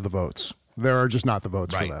not have the votes. There are just not the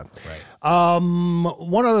votes for that. Right.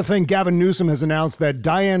 One other thing, Gavin Newsom has announced that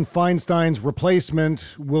Dianne Feinstein's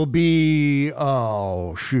replacement will be,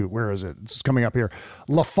 where is it? It's coming up here.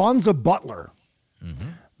 LaFonza Butler. Mm-hmm.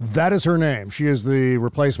 That is her name. She is the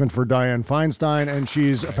replacement for Dianne Feinstein, and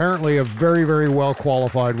she's apparently a very, very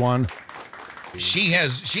well-qualified one. She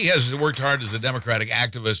has worked hard as a Democratic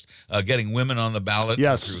activist, getting women on the ballot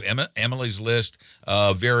through Emily's List,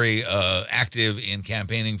 very active in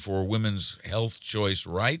campaigning for women's health choice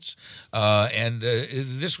rights. And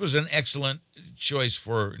this was an excellent choice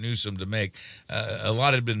for Newsom to make. A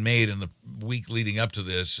lot had been made in the week leading up to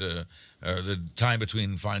this, the time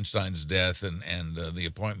between Feinstein's death and the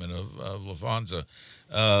appointment of LaFonza.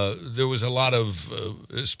 There was a lot of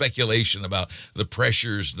speculation about the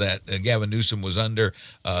pressures that Gavin Newsom was under.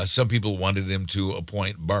 Some people wanted him to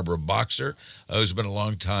appoint Barbara Boxer, who's been a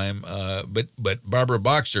long time. But Barbara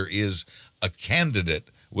Boxer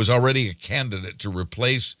was already a candidate to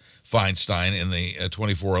replace Feinstein in the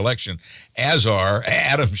 24 election, as are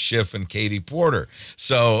Adam Schiff and Katie Porter.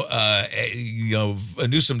 So,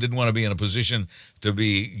 Newsom didn't want to be in a position to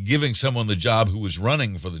be giving someone the job who was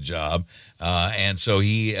running for the job. And so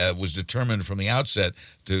he was determined from the outset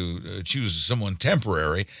to choose someone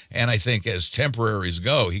temporary. And I think as temporaries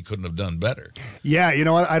go, he couldn't have done better. Yeah, you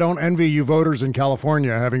know what? I don't envy you voters in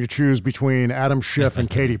California having to choose between Adam Schiff and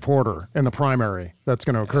Katie Porter in the primary that's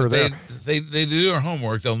going to occur there. They do their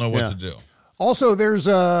homework. They'll know what to do. Also, there's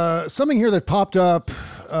something here that popped up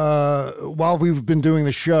while we've been doing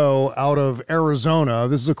the show out of Arizona.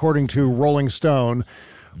 This is according to Rolling Stone.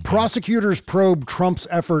 Prosecutors probe Trump's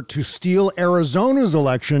effort to steal Arizona's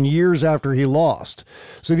election years after he lost.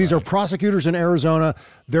 So these are prosecutors in Arizona.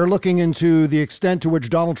 They're looking into the extent to which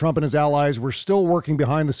Donald Trump and his allies were still working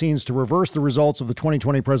behind the scenes to reverse the results of the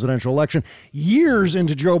 2020 presidential election years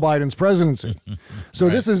into Joe Biden's presidency. So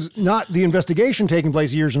this is not the investigation taking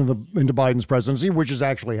place years into Biden's presidency, which is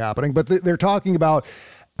actually happening, but they're talking about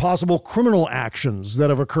possible criminal actions that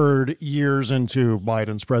have occurred years into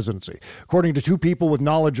Biden's presidency. According to two people with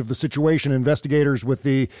knowledge of the situation, investigators with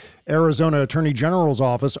the Arizona Attorney General's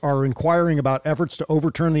office are inquiring about efforts to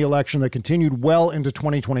overturn the election that continued well into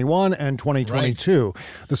 2021 and 2022.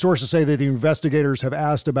 Right. The sources say that the investigators have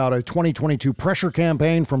asked about a 2022 pressure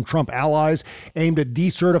campaign from Trump allies aimed at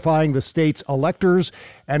decertifying the state's electors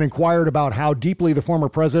and inquired about how deeply the former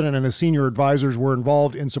president and his senior advisors were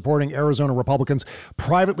involved in supporting Arizona Republicans'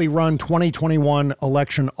 privately run 2021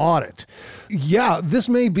 election audit. Yeah, this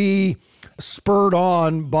may be spurred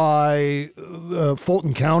on by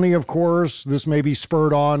Fulton County, of course. This may be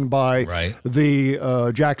spurred on by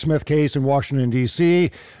the Jack Smith case in Washington,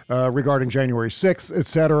 D.C. Regarding January 6th, et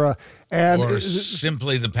cetera. Or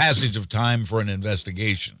simply the passage of time for an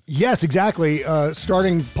investigation. Yes, exactly.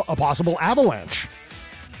 Starting a possible avalanche.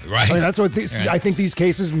 Right. I mean, that's what I think these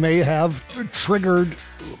cases may have triggered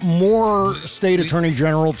more state attorney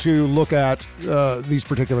general to look at these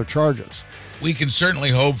particular charges. We can certainly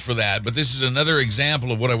hope for that, but this is another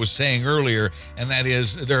example of what I was saying earlier, and that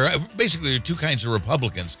is there are two kinds of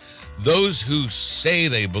Republicans. Those who say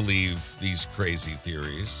they believe these crazy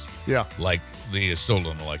theories, like the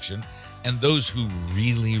stolen election, and those who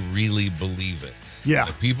really, really believe it. Yeah.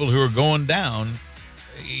 The people who are going down,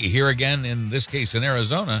 here again, in this case in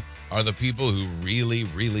Arizona, are the people who really,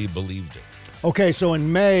 really believed it. Okay, so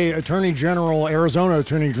in May, Arizona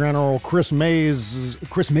Attorney General Chris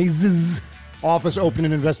Mays' office opened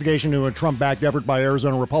an investigation into a Trump-backed effort by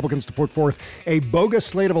Arizona Republicans to put forth a bogus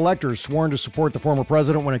slate of electors sworn to support the former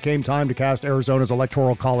president when it came time to cast Arizona's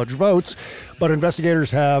electoral college votes. But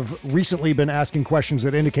investigators have recently been asking questions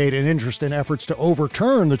that indicate an interest in efforts to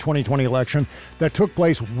overturn the 2020 election that took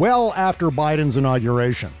place well after Biden's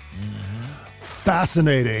inauguration.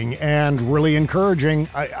 Fascinating and really encouraging.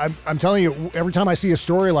 I'm telling you, every time I see a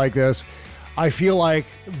story like this, I feel like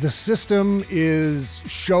the system is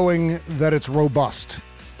showing that it's robust.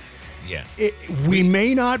 Yeah. We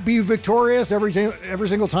may not be victorious every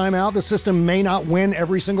single time out. The system may not win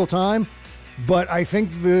every single time, but I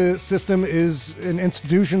think the system and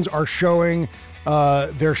institutions are showing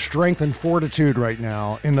their strength and fortitude right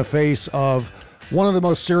now in the face of one of the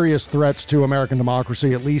most serious threats to American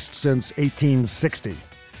democracy, at least since 1860.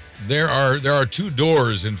 There are two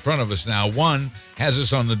doors in front of us now. One has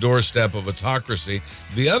us on the doorstep of autocracy.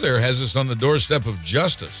 The other has us on the doorstep of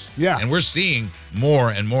justice. Yeah. And we're seeing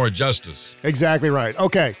more and more justice. Exactly right.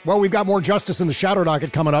 Okay, well, we've got more justice in the Shadow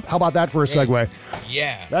Docket coming up. How about that for a segue?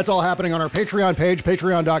 Yeah. That's all happening on our Patreon page,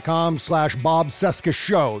 patreon.com/Bob Cesca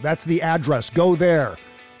Show. That's the address. Go there.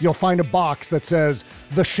 You'll find a box that says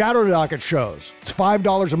The Shadow Docket Shows. It's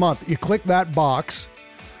 $5 a month. You click that box,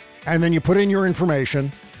 and then you put in your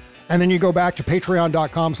information, and then you go back to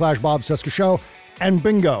patreon.com/Bob Cesca Show, and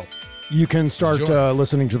bingo, you can start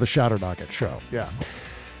listening to The Shadow Docket Show. Yeah.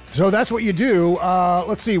 So that's what you do.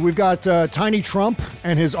 Let's see. We've got Tiny Trump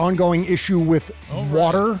and his ongoing issue with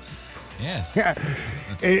water. Yes. Yeah.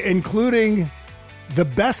 Including the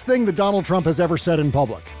best thing that Donald Trump has ever said in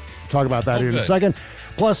public. Talk about that in a second.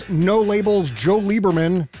 Plus, No Labels Joe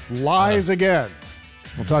Lieberman lies again.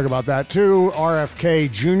 We'll talk about that too. RFK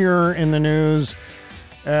Jr. in the news,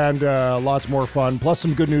 and lots more fun, plus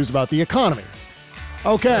some good news about the economy.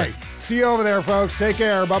 Okay, see you over there, folks. Take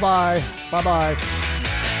care. Bye-bye. Bye-bye.